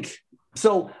don't think.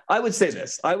 So I would say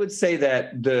this. I would say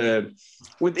that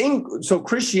so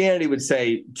Christianity would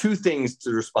say two things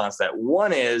to respond to that.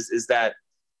 One is that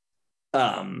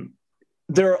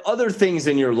there are other things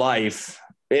in your life,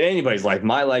 in anybody's life,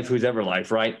 my life, whose ever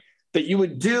life, right, that you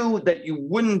would do that you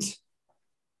wouldn't,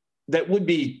 that would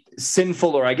be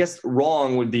sinful, or I guess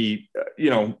wrong would be,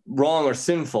 wrong or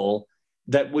sinful,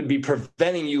 that would be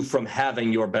preventing you from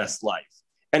having your best life.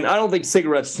 And I don't think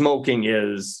cigarette smoking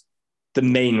is the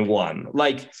main one.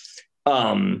 Like,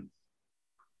 and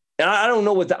I don't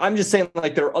know I'm just saying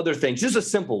like there are other things, just a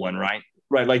simple one, right?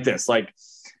 Right. Like this, like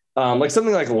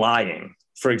something like lying,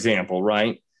 for example,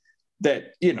 right?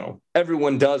 That,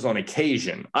 everyone does on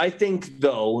occasion. I think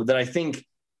though,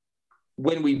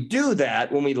 when we do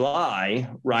that, when we lie,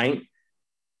 right?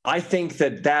 I think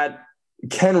that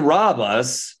can rob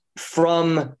us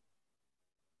from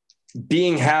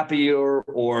being happier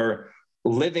or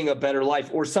living a better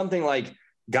life, or something like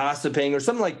gossiping or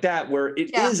something like that, where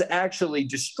it is actually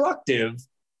destructive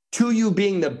to you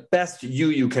being the best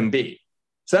you can be.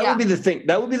 So that would be the thing.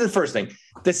 That would be the first thing.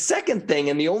 The second thing,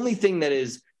 and the only thing that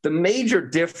is the major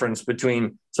difference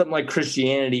between something like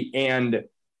Christianity and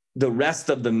the rest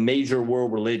of the major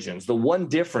world religions, the one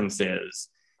difference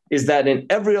is that in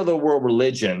every other world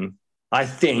religion, I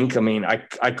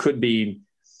could be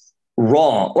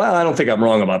wrong. Well, I don't think I'm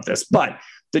wrong about this, but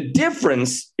the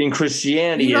difference in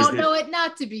Christianity you is don't know it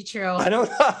not to be true. I don't.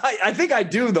 I think I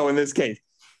do, though, in this case.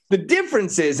 The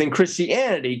difference is in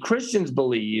Christianity, Christians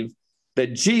believe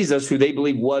that Jesus, who they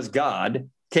believe was God,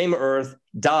 came to earth,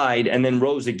 died, and then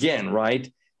rose again,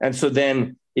 right? And so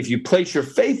then if you place your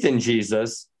faith in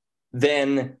Jesus,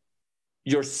 then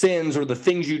your sins or the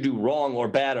things you do wrong or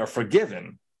bad are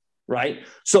forgiven, right?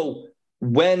 So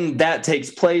when that takes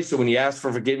place, or when you ask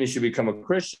for forgiveness, you become a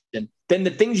Christian, then the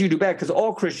things you do bad, because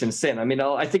all Christians sin. I mean,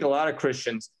 I think a lot of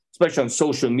Christians, especially on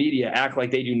social media, act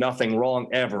like they do nothing wrong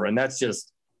ever. And that's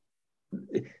just,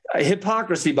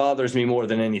 hypocrisy bothers me more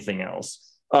than anything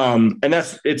else. And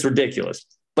it's ridiculous.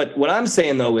 But what I'm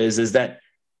saying, though, is that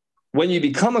when you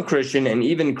become a Christian, and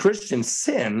even Christians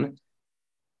sin,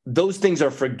 those things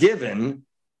are forgiven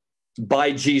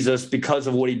by Jesus because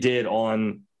of what he did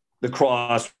on the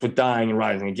cross with dying and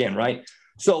rising again, right?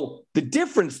 So the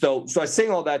difference, though, so I'm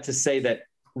saying all that to say that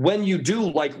when you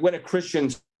do, like when a Christian,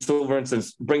 so for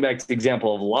instance, bring back the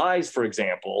example of lies, for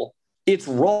example, it's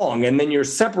wrong. And then you're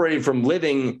separated from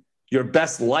living your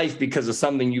best life because of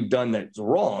something you've done that's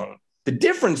wrong. The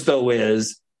difference, though,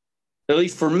 is, at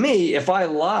least for me, if I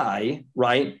lie,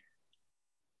 right,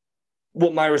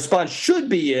 what my response should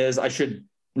be is I should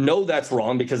know that's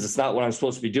wrong because it's not what I'm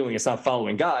supposed to be doing. It's not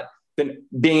following God. Then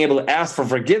being able to ask for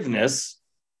forgiveness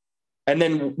and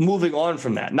then moving on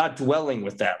from that, not dwelling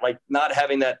with that, like not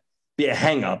having that be a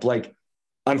hang up. Like,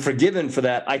 I'm forgiven for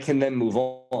that. I can then move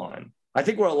on. I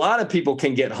think where a lot of people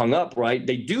can get hung up, right?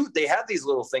 They have these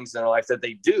little things in their life that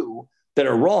they do that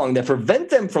are wrong, that prevent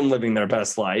them from living their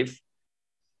best life.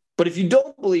 But if you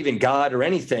don't believe in God or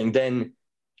anything, then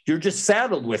you're just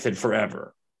saddled with it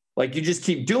forever. Like you just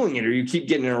keep doing it, or you keep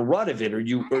getting in a rut of it, or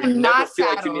you never feel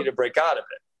like you need to break out of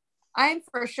it. I'm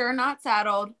for sure not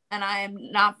saddled, and I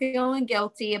am not feeling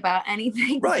guilty about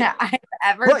anything Right. that I've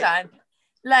ever done.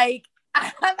 Like,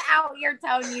 I'm out here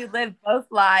telling you, live both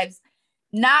lives,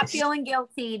 not feeling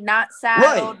guilty, not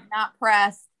saddled, not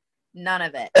pressed, none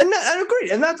of it. And I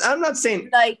agree. And I'm not saying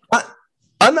like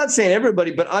I'm not saying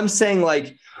everybody, but I'm saying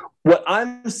like what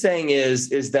I'm saying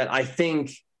is that I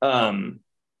think.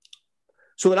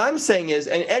 So what I'm saying is,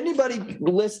 and anybody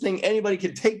listening, anybody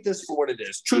can take this for what it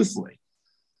is, truthfully.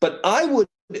 But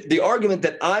the argument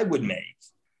that I would make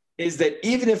is that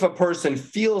even if a person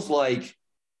feels like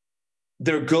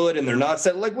they're good and they're not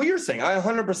set, like what you're saying, I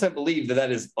 100% believe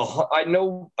that is, I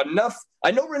know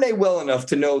Renee well enough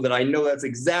to know that I know that's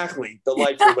exactly the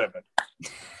life you're living.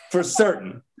 For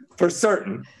certain.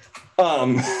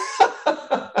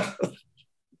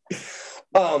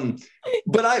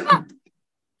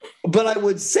 But I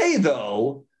would say,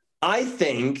 though, I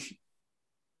think,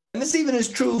 and this even is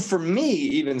true for me,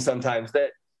 even sometimes,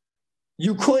 that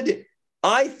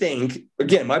I think,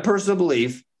 again, my personal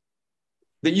belief,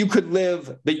 that you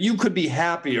could be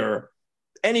happier.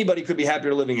 Anybody could be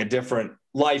happier living a different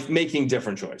life, making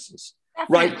different choices.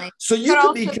 Definitely. Right? So you could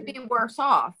also be worse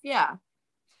off. Yeah.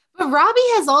 But Robby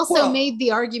has also made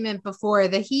the argument before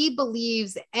that he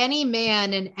believes any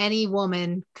man and any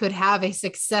woman could have a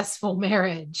successful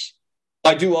marriage.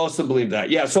 I do also believe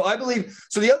that. Yeah. So I believe,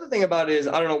 so the other thing about it is,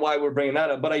 I don't know why we're bringing that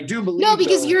up, but I do believe. No,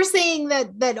 because you're saying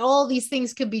that all these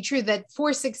things could be true, that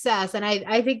for success. And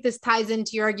I think this ties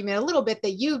into your argument a little bit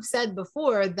that you've said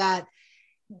before, that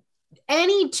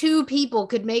any two people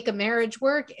could make a marriage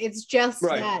work. It's just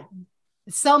that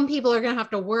some people are going to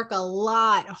have to work a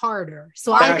lot harder.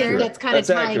 So I think that's kind of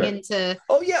tying into.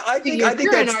 Oh yeah. I think that's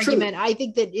argument. True. I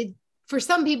think that for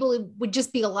some people, it would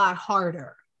just be a lot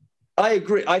harder. I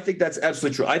agree. I think that's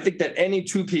absolutely true. I think that any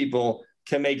two people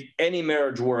can make any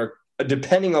marriage work,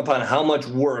 depending upon how much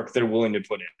work they're willing to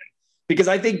put in. Because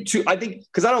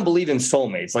because I don't believe in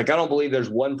soulmates. Like, I don't believe there's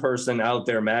one person out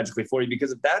there magically for you.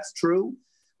 Because if that's true,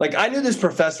 like I knew this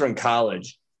professor in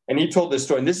college, and he told this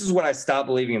story. And this is when I stopped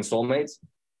believing in soulmates.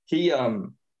 He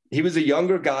was a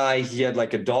younger guy. He had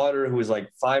like a daughter who was like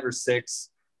 5 or 6.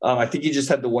 I think he just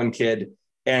had the one kid,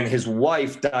 and his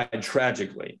wife died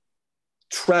tragically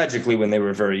when they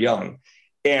were very young.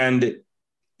 And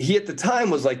he at the time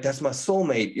was like, that's my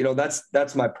soulmate,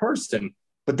 that's my person.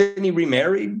 But then he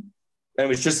remarried and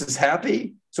was just as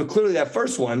happy. So clearly that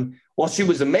first one, while she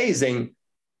was amazing,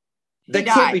 that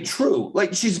can't be true.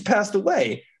 Like, she's passed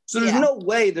away. So there's no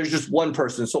way there's just one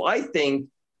person. So I think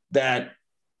that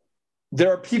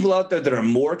there are people out there that are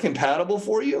more compatible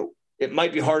for you it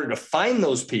might be harder to find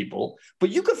those people, but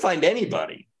you could find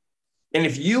anybody. And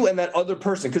if you and that other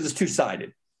person, because it's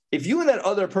two-sided, if you and that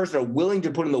other person are willing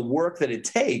to put in the work that it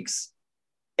takes,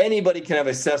 anybody can have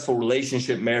a successful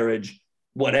relationship, marriage,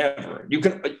 whatever. You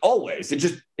can always,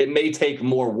 it may take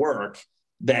more work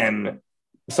than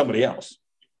somebody else.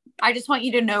 I just want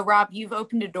you to know, Rob, you've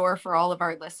opened a door for all of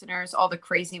our listeners, all the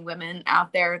crazy women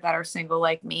out there that are single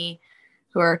like me,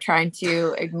 who are trying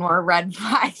to ignore red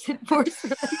flags and force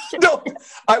relationships. No,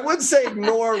 I would say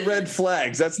ignore red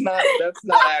flags. That's not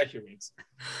accurate.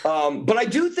 But I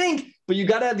do think, but you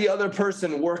got to have the other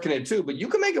person working it too. But you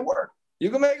can make it work. You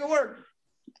can make it work.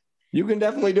 You can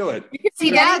definitely do it.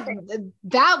 See, that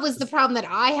was the problem that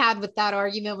I had with that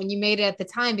argument when you made it at the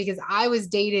time, because I was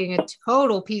dating a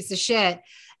total piece of shit.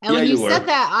 And when you said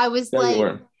that, I was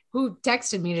like, who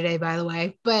texted me today, by the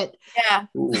way? But yeah,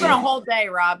 it's been a whole day,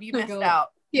 Rob. You missed out.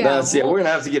 Yeah, we're gonna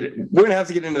have to get it. We're gonna have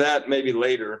to get into that maybe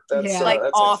later. That's like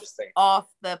that's off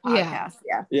the podcast.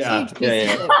 Yeah.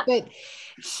 But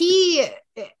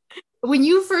when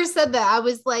you first said that, I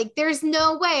was like, there's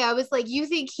no way. I was like, you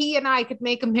think he and I could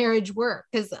make a marriage work?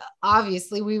 Because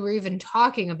obviously we were even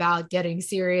talking about getting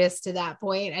serious to that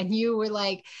point. And you were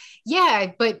like,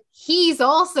 yeah, but he's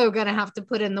also going to have to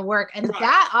put in the work. And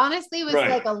that honestly was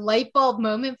like a light bulb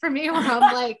moment for me where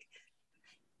I'm like,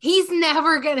 he's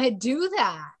never going to do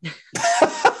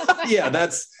that. Yeah,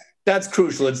 that's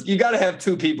crucial. You got to have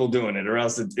two people doing it or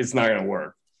else it's not going to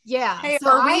work. Yeah. Hey,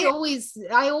 so I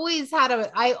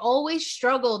always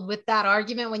struggled with that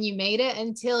argument when you made it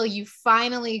until you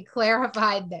finally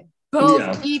clarified that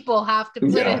both people have to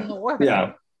put in the work.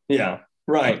 Yeah.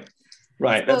 Right.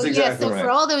 That's exactly right. So for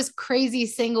all those crazy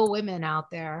single women out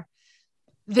there,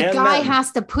 the guy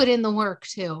has to put in the work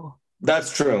too.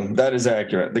 That's true. That is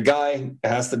accurate. The guy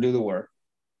has to do the work.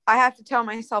 I have to tell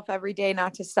myself every day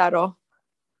not to settle.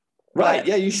 Right.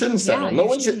 Yeah, you shouldn't settle. Yeah, no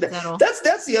one should settle.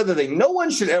 That's the other thing. No one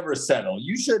should ever settle.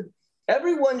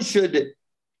 Everyone should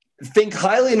think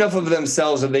highly enough of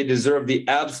themselves that they deserve the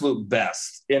absolute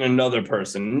best in another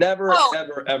person. Never,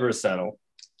 ever settle.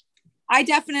 I'm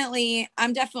definitely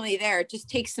there. It just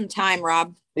takes some time,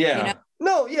 Rob. Yeah. You know?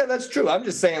 No, yeah, that's true. I'm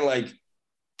just saying, like,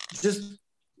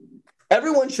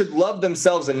 everyone should love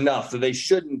themselves enough that they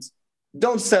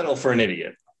don't settle for an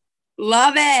idiot.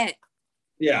 Love it.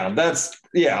 Yeah,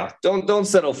 don't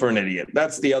settle for an idiot.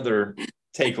 That's the other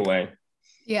takeaway.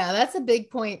 Yeah, that's a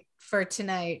big point for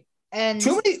tonight. And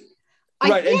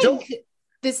I think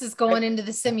this is going into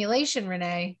the simulation,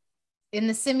 Renee. In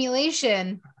the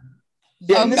simulation,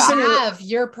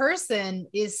 your person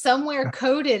is somewhere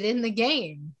coded in the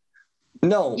game.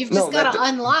 No, you've just got to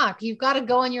unlock. You've got to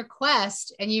go on your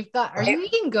quest, and are you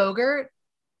eating Go-Gurt?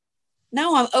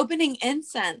 No, I'm opening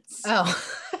incense. Oh.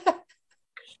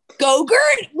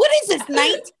 Go-Gurt? What is this,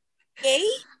 98?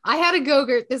 I had a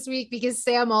Go-Gurt this week because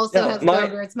Sam also has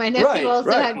Go-Gurts. My nephew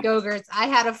also had Go-Gurts. I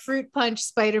had a Fruit Punch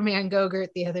Spider-Man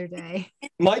Go-Gurt the other day.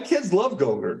 My kids love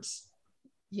Go-Gurts.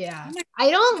 Yeah.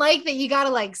 I don't like that you got to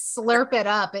like slurp it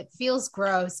up. It feels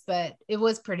gross, but it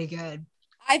was pretty good.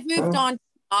 I've moved on to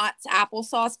Mott's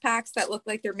applesauce packs that look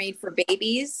like they're made for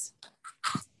babies.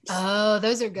 Oh,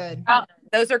 those are good.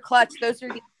 Those are clutch. Those are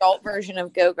the adult version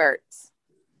of Go-Gurts.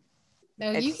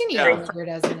 No, you can eat Go-Gurt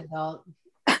as an adult.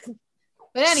 But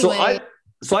anyway.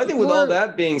 So I think with all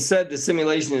that being said, the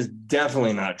simulation is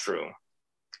definitely not true.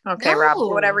 Okay, Rob,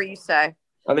 whatever you say.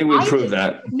 I think we proved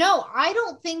that. No, I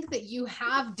don't think that you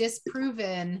have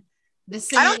disproven the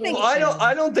simulation.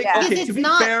 I don't think. Yeah. Okay,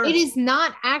 it is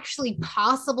not actually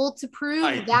possible to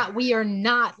prove that we are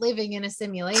not living in a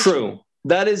simulation. True.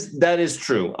 That is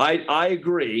true. I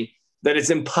agree that it's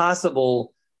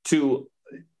impossible to.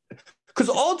 Because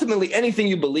ultimately, anything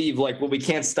you believe, like, well, we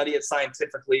can't study it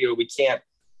scientifically, or we can't,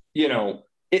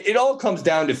 it all comes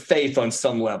down to faith on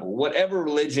some level. Whatever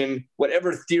religion,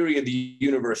 whatever theory of the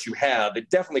universe you have, it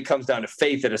definitely comes down to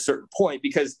faith at a certain point,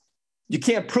 because you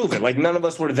can't prove it. Like, none of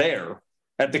us were there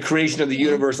at the creation of the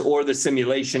universe or the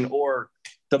simulation or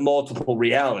the multiple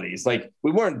realities. Like,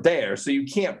 we weren't there, so you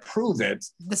can't prove it.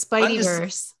 The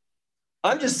Spideyverse.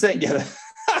 I'm just saying,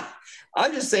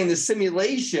 I'm just saying the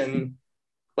simulation.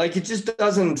 Like, it just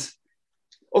doesn't.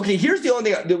 Okay, here's the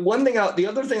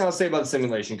other thing I'll say about the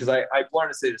simulation, because I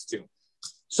wanted to say this too.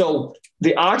 So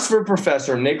the Oxford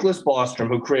professor, Nicholas Bostrom,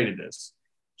 who created this,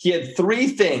 he had three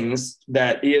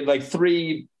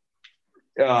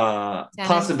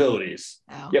possibilities.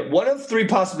 Oh. Yeah, one of three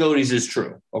possibilities is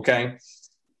true. Okay.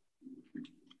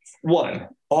 One,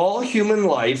 all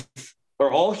human-like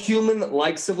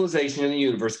civilization in the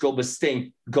universe go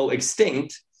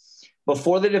extinct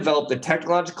before they develop the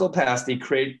technological capacity to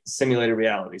create simulated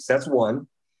realities. That's one.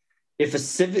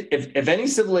 if any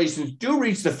civilizations do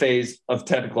reach the phase of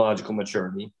technological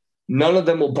maturity, none of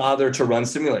them will bother to run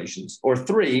simulations. Or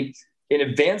 3, an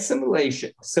advanced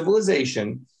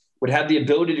civilization would have the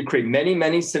ability to create many,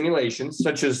 many simulations,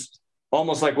 such as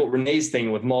almost like what Renee's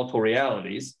thinking with multiple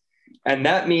realities. And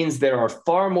that means there are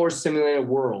far more simulated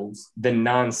worlds than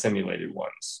non-simulated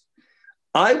ones.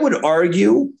 I would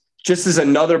argue, just as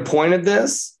another point of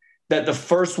this, that the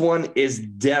first one is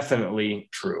definitely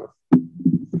true.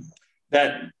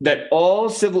 That all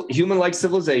human-like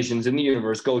civilizations in the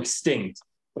universe go extinct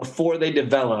before they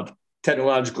develop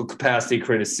technological capacity to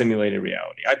create a simulated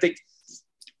reality. I think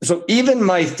so. Even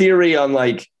my theory on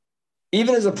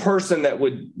even as a person that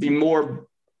would be more,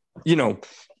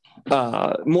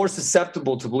 more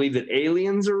susceptible to believe that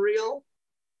aliens are real,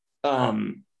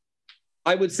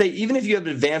 I would say even if you have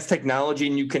advanced technology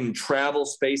and you can travel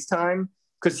space-time,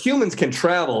 because humans can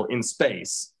travel in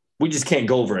space, we just can't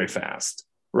go very fast,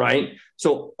 right?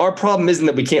 So our problem isn't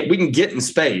that we can get in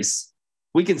space,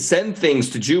 we can send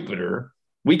things to Jupiter,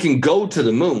 we can go to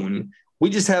the moon, we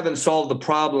just haven't solved the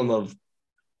problem of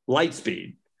light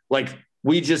speed.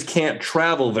 We just can't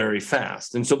travel very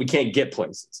fast, and so we can't get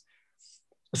places.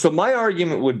 So my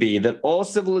argument would be that all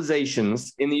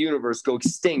civilizations in the universe go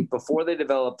extinct before they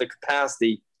develop the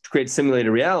capacity to create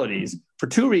simulated realities for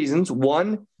 2 reasons.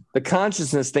 One, the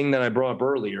consciousness thing that I brought up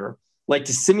earlier,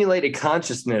 to simulate a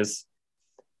consciousness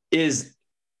is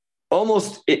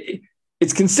almost,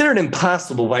 it's considered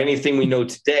impossible by anything we know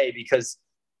today, because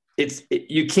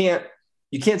you can't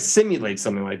simulate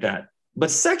something like that. But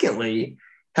secondly,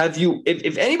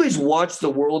 if anybody's watched the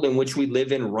world in which we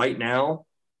live in right now,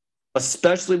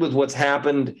 especially with what's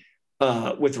happened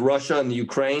with Russia and the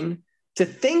Ukraine, to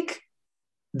think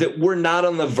that we're not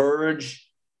on the verge,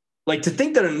 to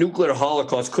think that a nuclear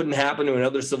holocaust couldn't happen to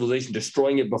another civilization,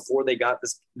 destroying it before they got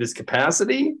this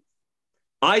capacity,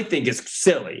 I think is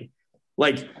silly.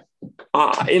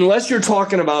 Unless you're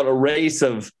talking about a race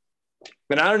of,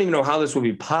 and I don't even know how this would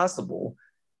be possible,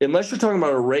 unless you're talking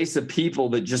about a race of people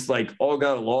that just all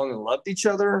got along and loved each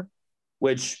other,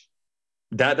 which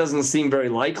that doesn't seem very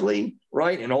likely,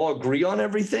 right? And all agree on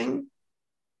everything.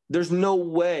 There's no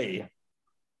way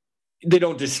they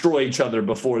don't destroy each other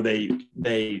before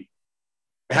they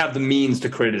have the means to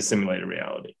create a simulated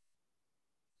reality.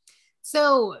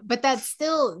 So, but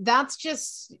that's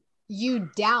just, you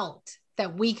doubt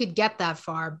that we could get that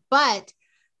far, but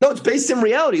no, it's based in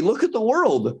reality. Look at the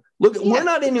world. Look, yeah. We're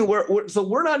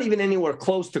not even anywhere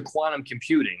close to quantum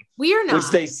computing. We are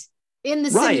not. In the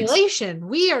simulation, right.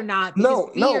 We are not. No,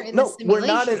 we're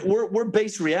not. We're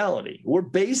base reality. We're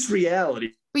base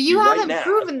reality. But you haven't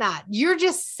proven that. You're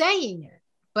just saying it.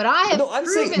 But I have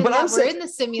proven that we're in the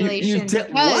simulation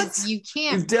because you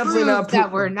can't prove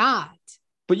that we're not.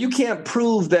 But you can't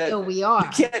prove that. So we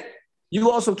are. You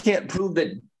also can't prove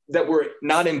that we're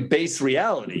not in base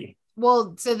reality.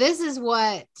 Well, so this is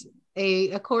what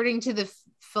according to the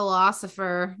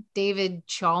philosopher David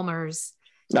Chalmers.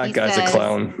 That guy's a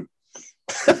clown.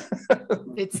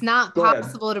 It's not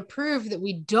possible to prove that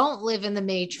we don't live in the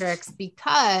Matrix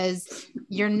because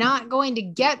you're not going to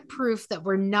get proof that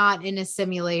we're not in a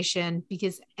simulation,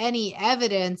 because any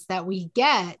evidence that we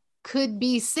get could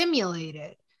be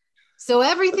simulated. So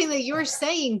everything that you're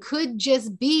saying could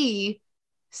just be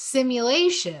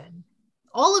simulation.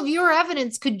 All of your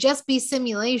evidence could just be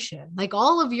simulation.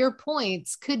 All of your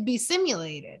points could be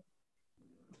simulated.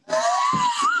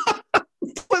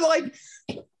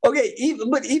 But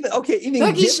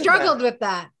even he struggled with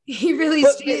that. He really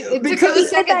it took him a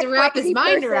second to wrap his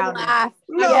mind around it.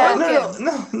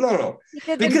 No.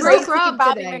 Because broke Rob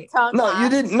today. No, you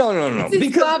didn't. No.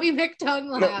 Because Bobby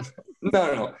McTongue laugh.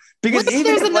 No. Because what if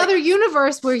there's another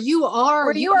universe where you are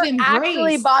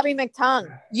actually Bobby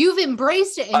McTongue? You've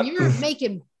embraced it, and you're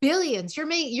making billions. You're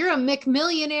a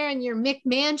McMillionaire in your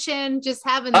McMansion, just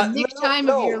having the time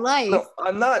of your life. No,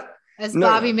 I'm not. As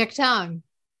Bobby McTongue.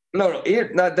 No,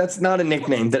 that's not a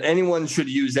nickname that anyone should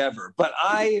use ever. But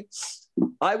I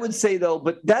would say though,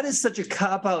 but that is such a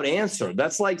cop-out answer.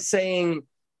 That's like saying,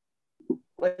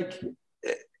 that's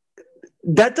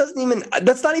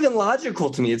not even logical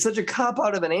to me. It's such a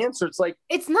cop-out of an answer.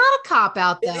 It's not a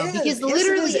cop-out though, because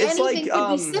literally anything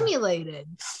could be simulated.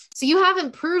 So you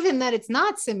haven't proven that it's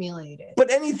not simulated. But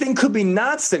anything could be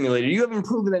not simulated. You haven't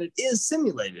proven that it is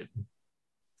simulated.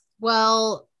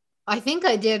 Well, I think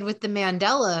I did with the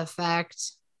Mandela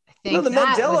effect. I think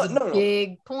that was a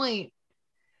big point.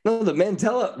 No, the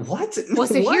Mandela. What? Well,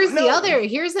 so What?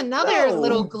 here's another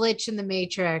little glitch in the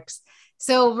Matrix.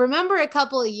 So remember a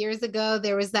couple of years ago,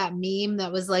 there was that meme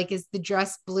that was like, is the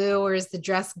dress blue or is the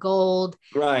dress gold?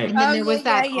 Right. And then there was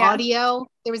that audio.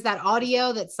 There was that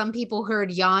audio that some people heard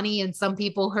Yanni and some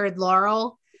people heard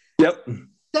Laurel. Yep.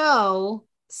 So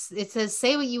it says,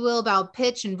 say what you will about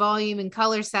pitch and volume and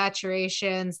color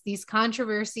saturations. These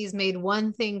controversies made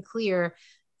one thing clear.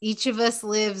 Each of us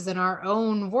lives in our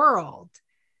own world.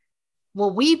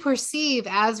 What we perceive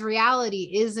as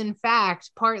reality is, in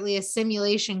fact, partly a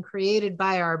simulation created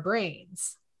by our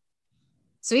brains.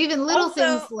 So even little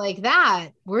things like that,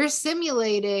 we're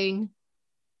simulating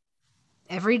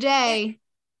every day.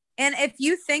 And if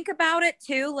you think about it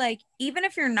too, like, even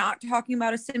if you're not talking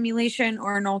about a simulation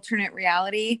or an alternate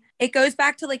reality, it goes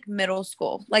back to like middle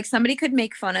school. Like somebody could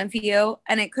make fun of you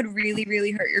and it could really,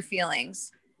 really hurt your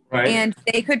feelings. Right. And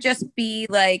they could just be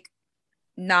like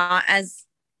not as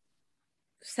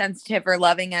sensitive or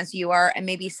loving as you are, and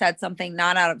maybe said something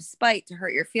not out of spite to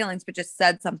hurt your feelings, but just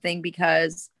said something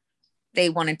because they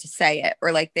wanted to say it,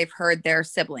 or like they've heard their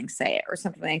siblings say it or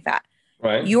something like that.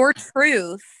 Right. Your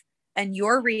truth and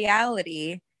your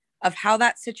reality of how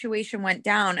that situation went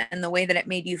down and the way that it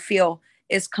made you feel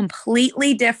is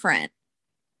completely different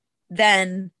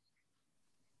than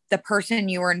the person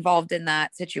you were involved in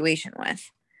that situation with.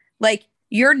 Like,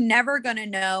 you're never going to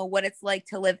know what it's like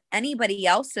to live anybody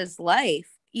else's life,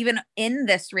 even in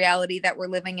this reality that we're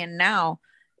living in now.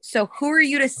 So who are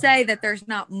you to say that there's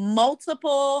not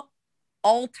multiple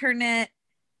alternate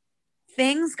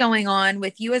things going on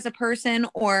with you as a person,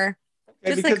 or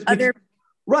just like other,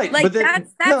 right? Like, but then,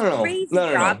 that's crazy.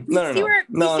 No.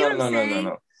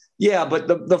 Yeah,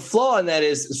 but the flaw in that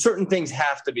is certain things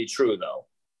have to be true, though.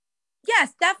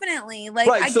 Yes, definitely. Like,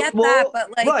 right, I get that,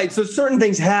 but like, right. So certain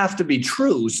things have to be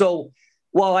true. So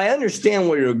while I understand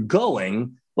where you're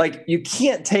going, like, you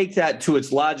can't take that to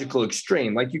its logical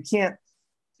extreme. Like, you can't.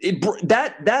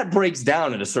 That breaks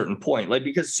down at a certain point, like,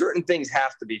 because certain things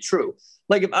have to be true.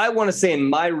 Like, if I want to say in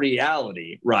my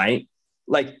reality, right?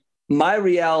 Like, my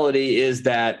reality is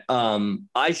that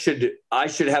I should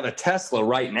have a Tesla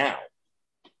right now.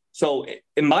 So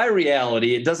in my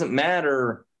reality, it doesn't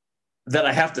matter that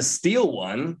I have to steal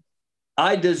one.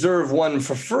 I deserve one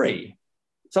for free.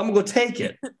 So I'm going to go take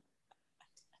it.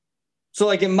 So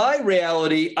like in my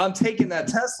reality, I'm taking that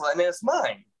Tesla and it's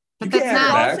mine. But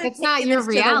that's not your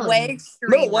reality.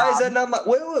 No, why is that not my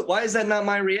why is that not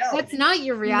my reality? That's not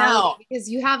your reality because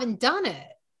you haven't done it.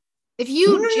 If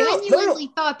you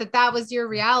genuinely thought that was your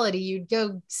reality, you'd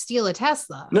go steal a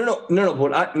Tesla. No.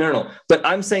 But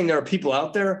I'm saying there are people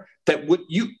out there that would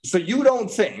so you don't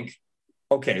think,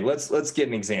 okay, let's get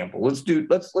an example.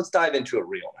 Let's dive into it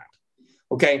real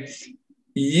now. Okay.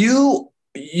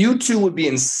 You two would be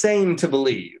insane to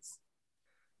believe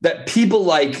that people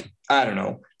like, I don't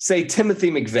know, say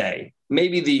Timothy McVeigh,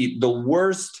 maybe the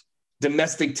worst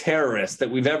domestic terrorist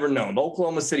that we've ever known, the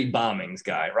Oklahoma City bombings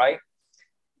guy, right?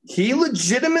 He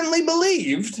legitimately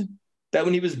believed that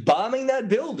when he was bombing that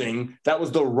building, that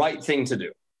was the right thing to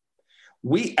do.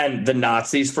 And the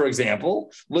Nazis, for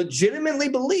example, legitimately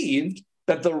believed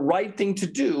that the right thing to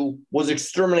do was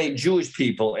exterminate Jewish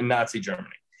people in Nazi Germany.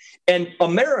 And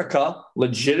America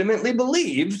legitimately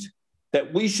believed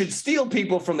that we should steal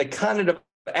people from the continent of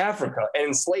Africa and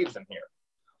enslave them here.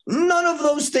 None of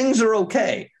those things are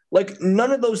okay. Like,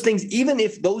 none of those things, even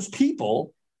if those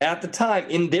people at the time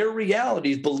in their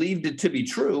realities believed it to be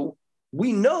true,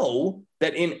 we know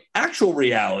that in actual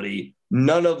reality,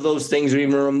 none of those things are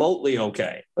even remotely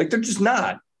okay. Like, they're just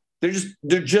not.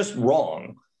 They're just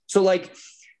wrong. So like,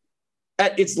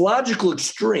 at its logical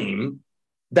extreme,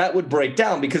 that would break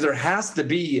down because there has to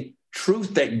be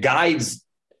truth that guides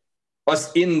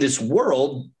us in this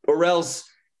world, or else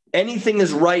anything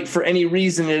is right for any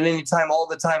reason at any time, all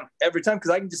the time, every time.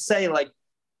 Because I can just say, like,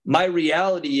 my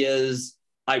reality is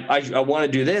I want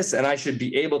to do this and I should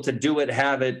be able to do it,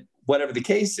 have it, whatever the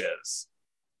case is.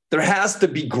 There has to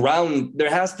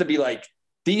be like,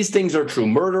 these things are true.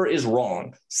 Murder is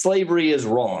wrong. Slavery is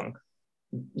wrong.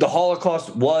 The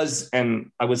Holocaust was,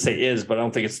 and I would say is, but I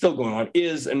don't think it's still going on,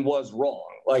 is and was wrong.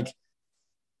 Like,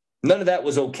 none of that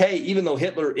was okay, even though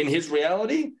Hitler, in his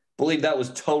reality, believed that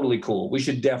was totally cool. We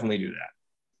should definitely do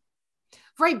that.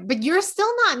 Right, but you're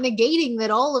still not negating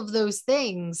that all of those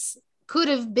things could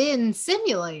have been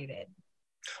simulated.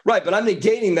 Right, but I'm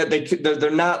negating that they're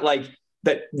not like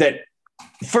that.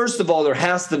 First of all, there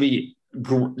has to be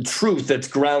truth that's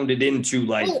grounded into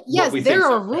like yes, what we there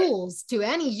think are rules to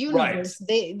any universe.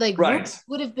 They like rules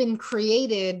would have been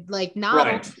created like not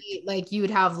only like you'd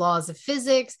have laws of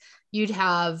physics, you'd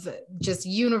have just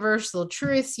universal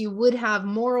truths, you would have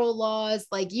moral laws,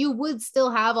 like you would still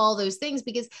have all those things,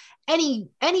 because any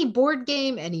board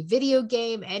game, any video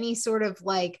game, any sort of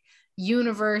like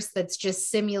universe that's just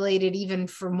simulated even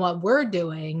from what we're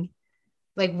doing.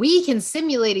 Like we can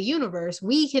simulate a universe,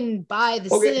 we can buy the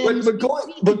Sims,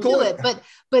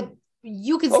 but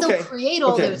you can still create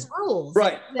all those rules.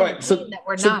 Right. So that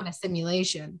we're not in a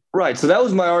simulation. Right. So that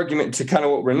was my argument to kind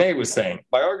of what Renee was saying.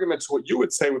 My argument to what you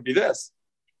would say would be this: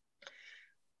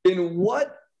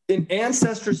 in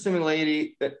ancestor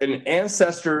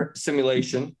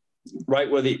simulation,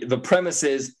 right, where the premise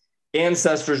is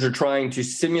ancestors are trying to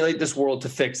simulate this world to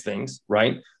fix things,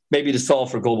 right? Maybe to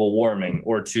solve for global warming,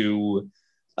 or to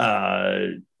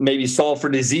maybe solve for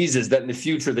diseases that in the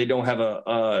future they don't have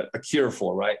a cure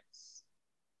for, right?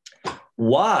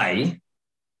 Why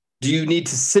do you need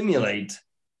to simulate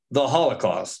the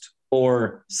Holocaust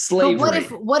or slavery?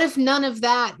 But what if none of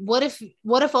that? What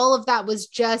if all of that was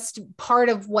just part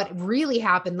of what really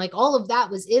happened? Like all of that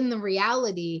was in the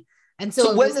reality, and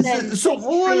so it was then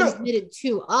transmitted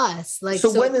to us. Like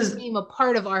so it became a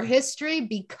part of our history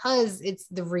because it's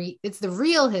the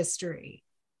real history.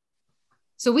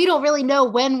 So we don't really know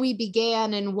when we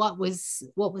began and what was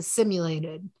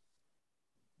simulated.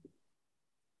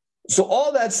 So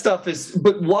all that stuff is,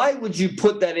 but why would you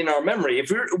put that in our memory?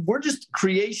 If we're just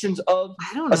creations of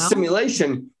a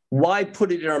simulation, why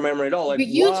put it in our memory at all? Like, but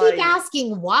you keep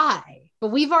asking why, but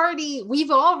we've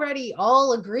already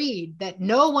all agreed that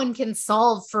no one can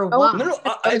solve for why.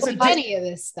 It's any of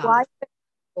this stuff.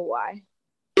 Why?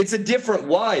 It's a different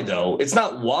why, though. It's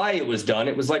not why it was done.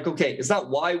 It was like, okay, it's not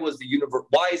why was the universe,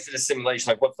 why is it a simulation?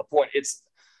 Like, what's the point? It's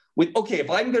with, okay, if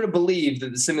I'm going to believe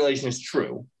that the simulation is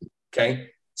true, okay,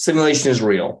 simulation is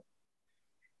real,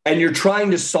 and you're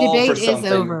trying to solve for something. Debate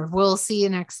is over. We'll see you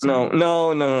next time.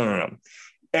 No.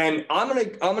 And I'm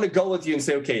gonna go with you and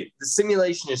say, okay, the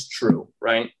simulation is true,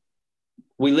 right?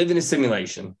 We live in a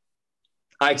simulation.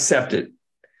 I accept it.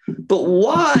 But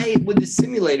why would the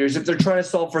simulators, if they're trying to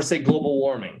solve for, say, global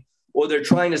warming, or they're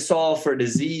trying to solve for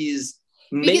disease,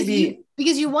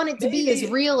 because you want it to be as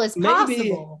real as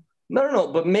possible. No.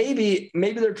 But maybe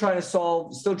they're still trying to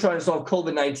solve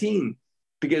COVID-19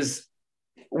 because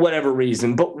whatever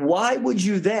reason. But why would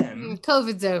you then?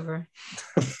 COVID's over.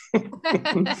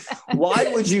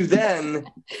 Why would you then?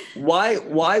 Why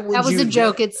would you? That was a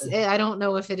joke. I don't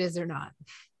know if it is or not.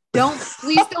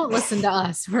 Please don't listen to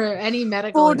us for any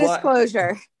medical full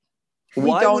disclosure. We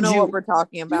don't know what we're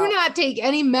talking about. Do not take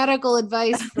any medical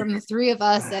advice from the three of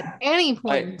us at any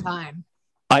point in time.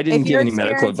 I didn't give any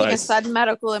medical advice. A sudden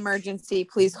medical emergency,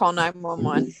 please call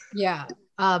 911. Yeah.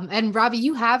 And Robbie,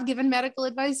 you have given medical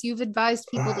advice. You've advised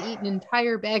people to eat an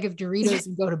entire bag of Doritos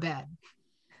and go to bed.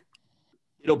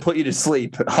 It'll put you to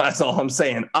sleep. That's all I'm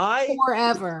saying.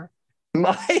 Forever.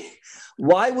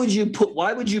 Why would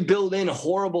you build in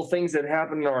horrible things that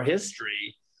happened in our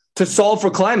history to solve for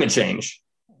climate change?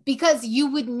 Because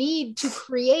you would need to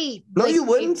create you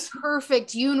wouldn't. A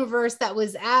perfect universe that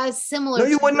was as similar. No,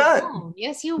 you would not. Own.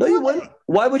 Yes, you would. No, you wouldn't.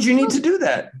 Why would you need to do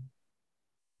that?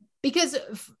 Because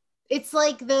it's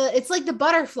like the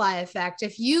butterfly effect.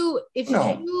 If you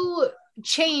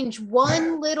change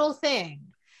one little thing,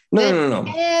 no.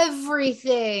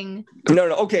 Everything. No.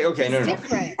 Okay. No.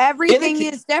 Different. Everything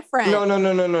is different.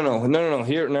 No.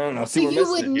 Here, no. See, so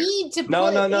you would need to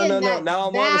put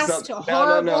that vast,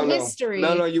 horrible history.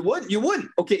 No. You wouldn't.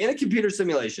 Okay, in a computer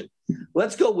simulation,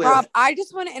 let's go with. Rob, I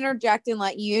just want to interject and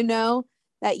let you know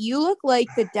that you look like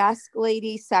the desk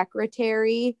lady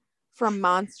secretary from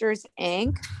Monsters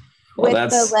Inc. Well,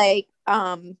 with the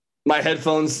my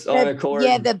headphones on a cord.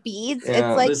 Yeah, the beads.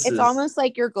 Yeah, it's almost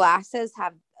like your glasses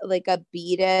have like a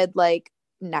beaded like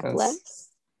necklace.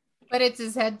 But it's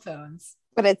his headphones.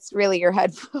 But it's really your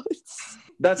headphones.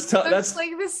 That's tough. That's like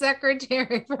the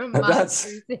secretary from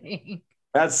Monsters Inc.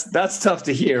 That's tough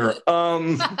to hear.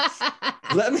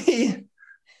 Let me.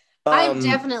 I'm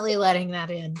definitely letting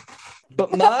that in.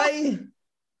 But my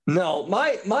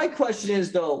question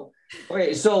is though.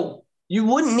 Okay, so you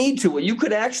wouldn't need to. What you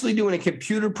could actually do in a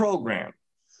computer program,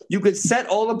 you could set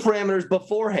all the parameters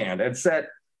beforehand and set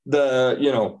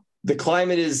the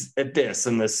climate is at this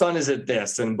and the sun is at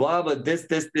this and blah blah this.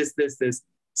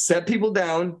 Set people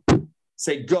down.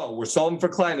 Say go. We're solving for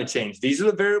climate change. These are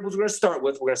the variables we're going to start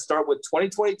with. We're going to start with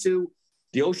 2022.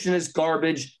 The ocean is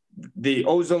garbage. The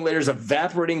ozone layer is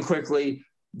evaporating quickly.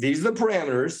 These are the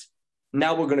parameters.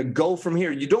 Now we're going to go from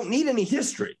here. You don't need any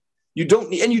history. You do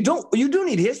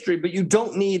need history, but you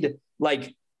don't need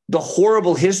like the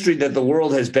horrible history that the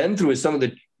world has been through is some of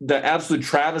the absolute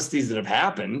travesties that have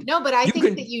happened. No, but I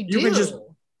think that you do.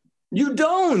 You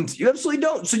don't. You absolutely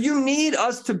don't. So you need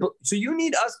us to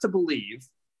believe.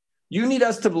 You need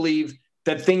us to believe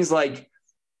that things like,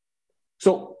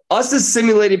 so us as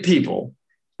simulated people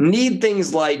need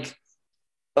things like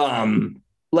all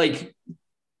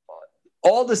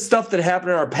the stuff that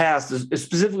happened in our past is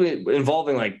specifically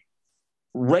involving like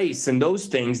race and those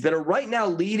things that are right now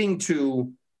leading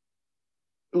to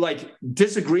like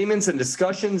disagreements and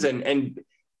discussions and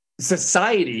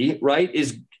society, right,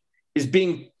 is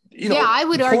being, I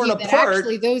would argue that apart,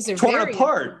 actually those are torn very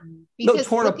apart.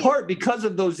 Torn apart because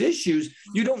of those issues.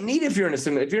 You don't need if you're in a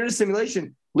simulation. If you're in a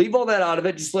simulation, leave all that out of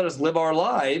it. Just let us live our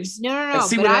lives. No. And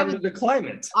see what happens to the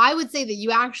climate. I would say that you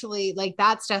actually like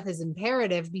that stuff is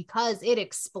imperative because it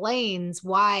explains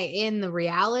why in the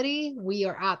reality we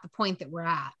are at the point that we're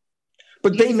at.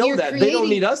 But because they know that. They don't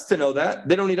need us to know that.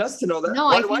 They don't need us to know that. No,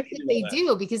 I think that they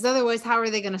do, because otherwise, how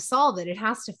are they going to solve it? It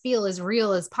has to feel as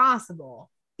real as possible.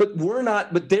 But we're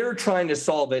not, but they're trying to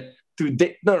solve it through,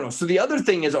 no. So the other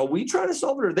thing is, are we trying to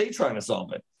solve it or are they trying to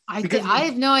solve it? I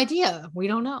have no idea. We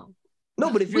don't know.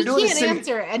 No, but if you're doing we can't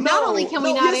answer, and not only can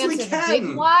we not answer the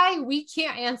big why, we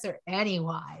can't answer any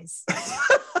whys.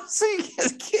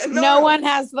 No one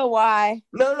has the why.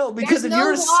 No, because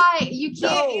there's if you're why, you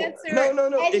can't answer. No.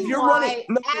 If you're running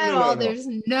at all, there's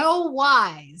no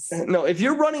whys. No, if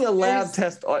you're running a lab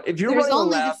test, if you're running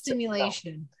only a lab the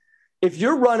simulation. If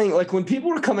you're running, like when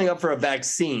people are coming up for a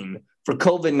vaccine for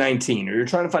COVID-19, or you're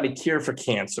trying to find a cure for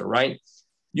cancer, right?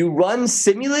 You run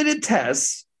simulated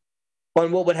tests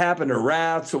on what would happen to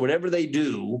rats or whatever they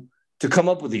do to come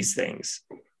up with these things.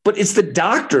 But it's the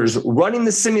doctors running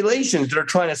the simulations that are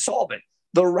trying to solve it.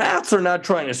 The rats are not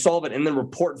trying to solve it and then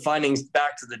report findings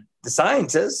back to the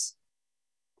scientists.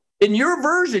 In your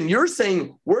version, you're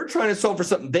saying we're trying to solve for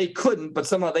something they couldn't, but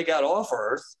somehow they got off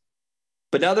Earth.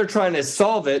 But now they're trying to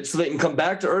solve it so they can come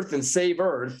back to Earth and save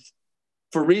Earth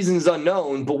for reasons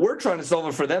unknown. But we're trying to solve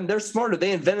it for them. They're smarter.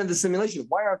 They invented the simulation.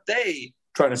 Why aren't they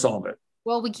trying to solve it?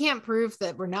 Well, we can't prove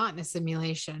that we're not in a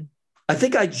simulation. I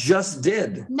think I just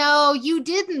did. No, you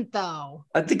didn't, though.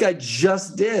 I think I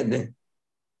just did.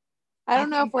 I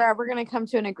don't know if we're ever going to come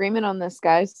to an agreement on this,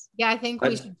 guys. Yeah, I think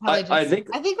we should probably I think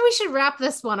we should wrap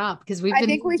this one up because I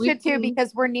think we should too,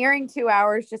 because we're nearing 2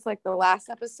 hours, just like the last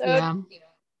episode. Yeah.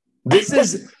 This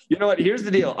is, you know what? Here's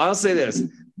the deal. I'll say this.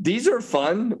 These are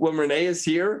fun when Renee is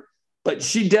here, but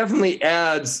she definitely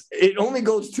adds, it only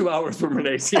goes 2 hours when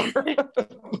Renee's here.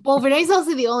 Well, Renee's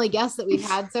also the only guest that we've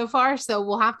had so far. So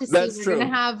we'll have to see. That's We're true.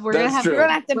 We're gonna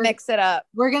have to mix it up.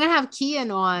 We're going to have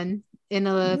Kian on in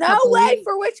a No way. weeks.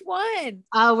 For which one?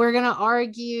 We're going to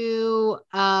argue,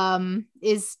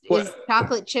 is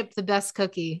chocolate chip the best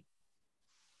cookie?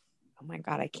 Oh my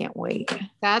God. I can't wait.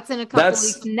 That's in a couple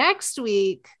weeks. Next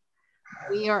week,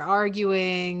 we are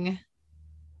arguing,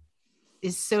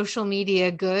 is social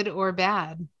media good or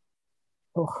bad?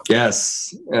 Oh.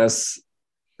 Yes.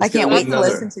 I can't wait to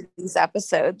listen to these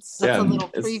episodes. That's a little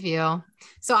preview.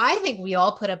 So I think we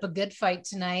all put up a good fight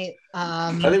tonight.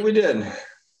 I think we did.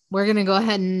 We're going to go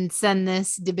ahead and send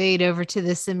this debate over to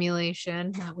the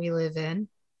simulation that we live in.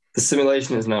 The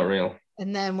simulation is not real.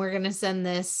 And then we're going to send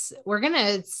this. We're going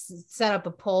to set up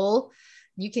a poll.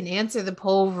 You can answer the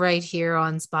poll right here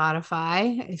on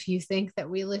Spotify. If you think that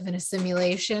we live in a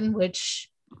simulation, which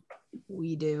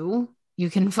we do, you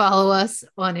can follow us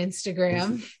on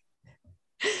Instagram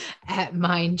at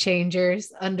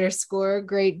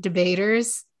mindchangers_great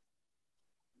debaters.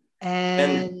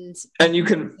 And you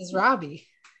can, this is Robby.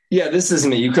 Yeah, this is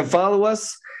me. You can follow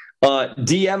us,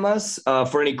 DM us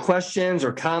for any questions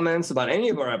or comments about any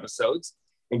of our episodes.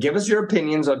 And give us your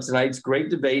opinions on tonight's great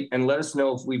debate and let us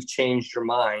know if we've changed your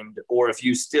mind or if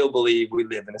you still believe we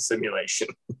live in a simulation.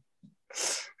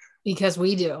 Because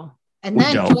we do. And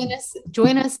then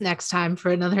join us next time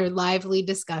for another lively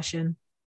discussion.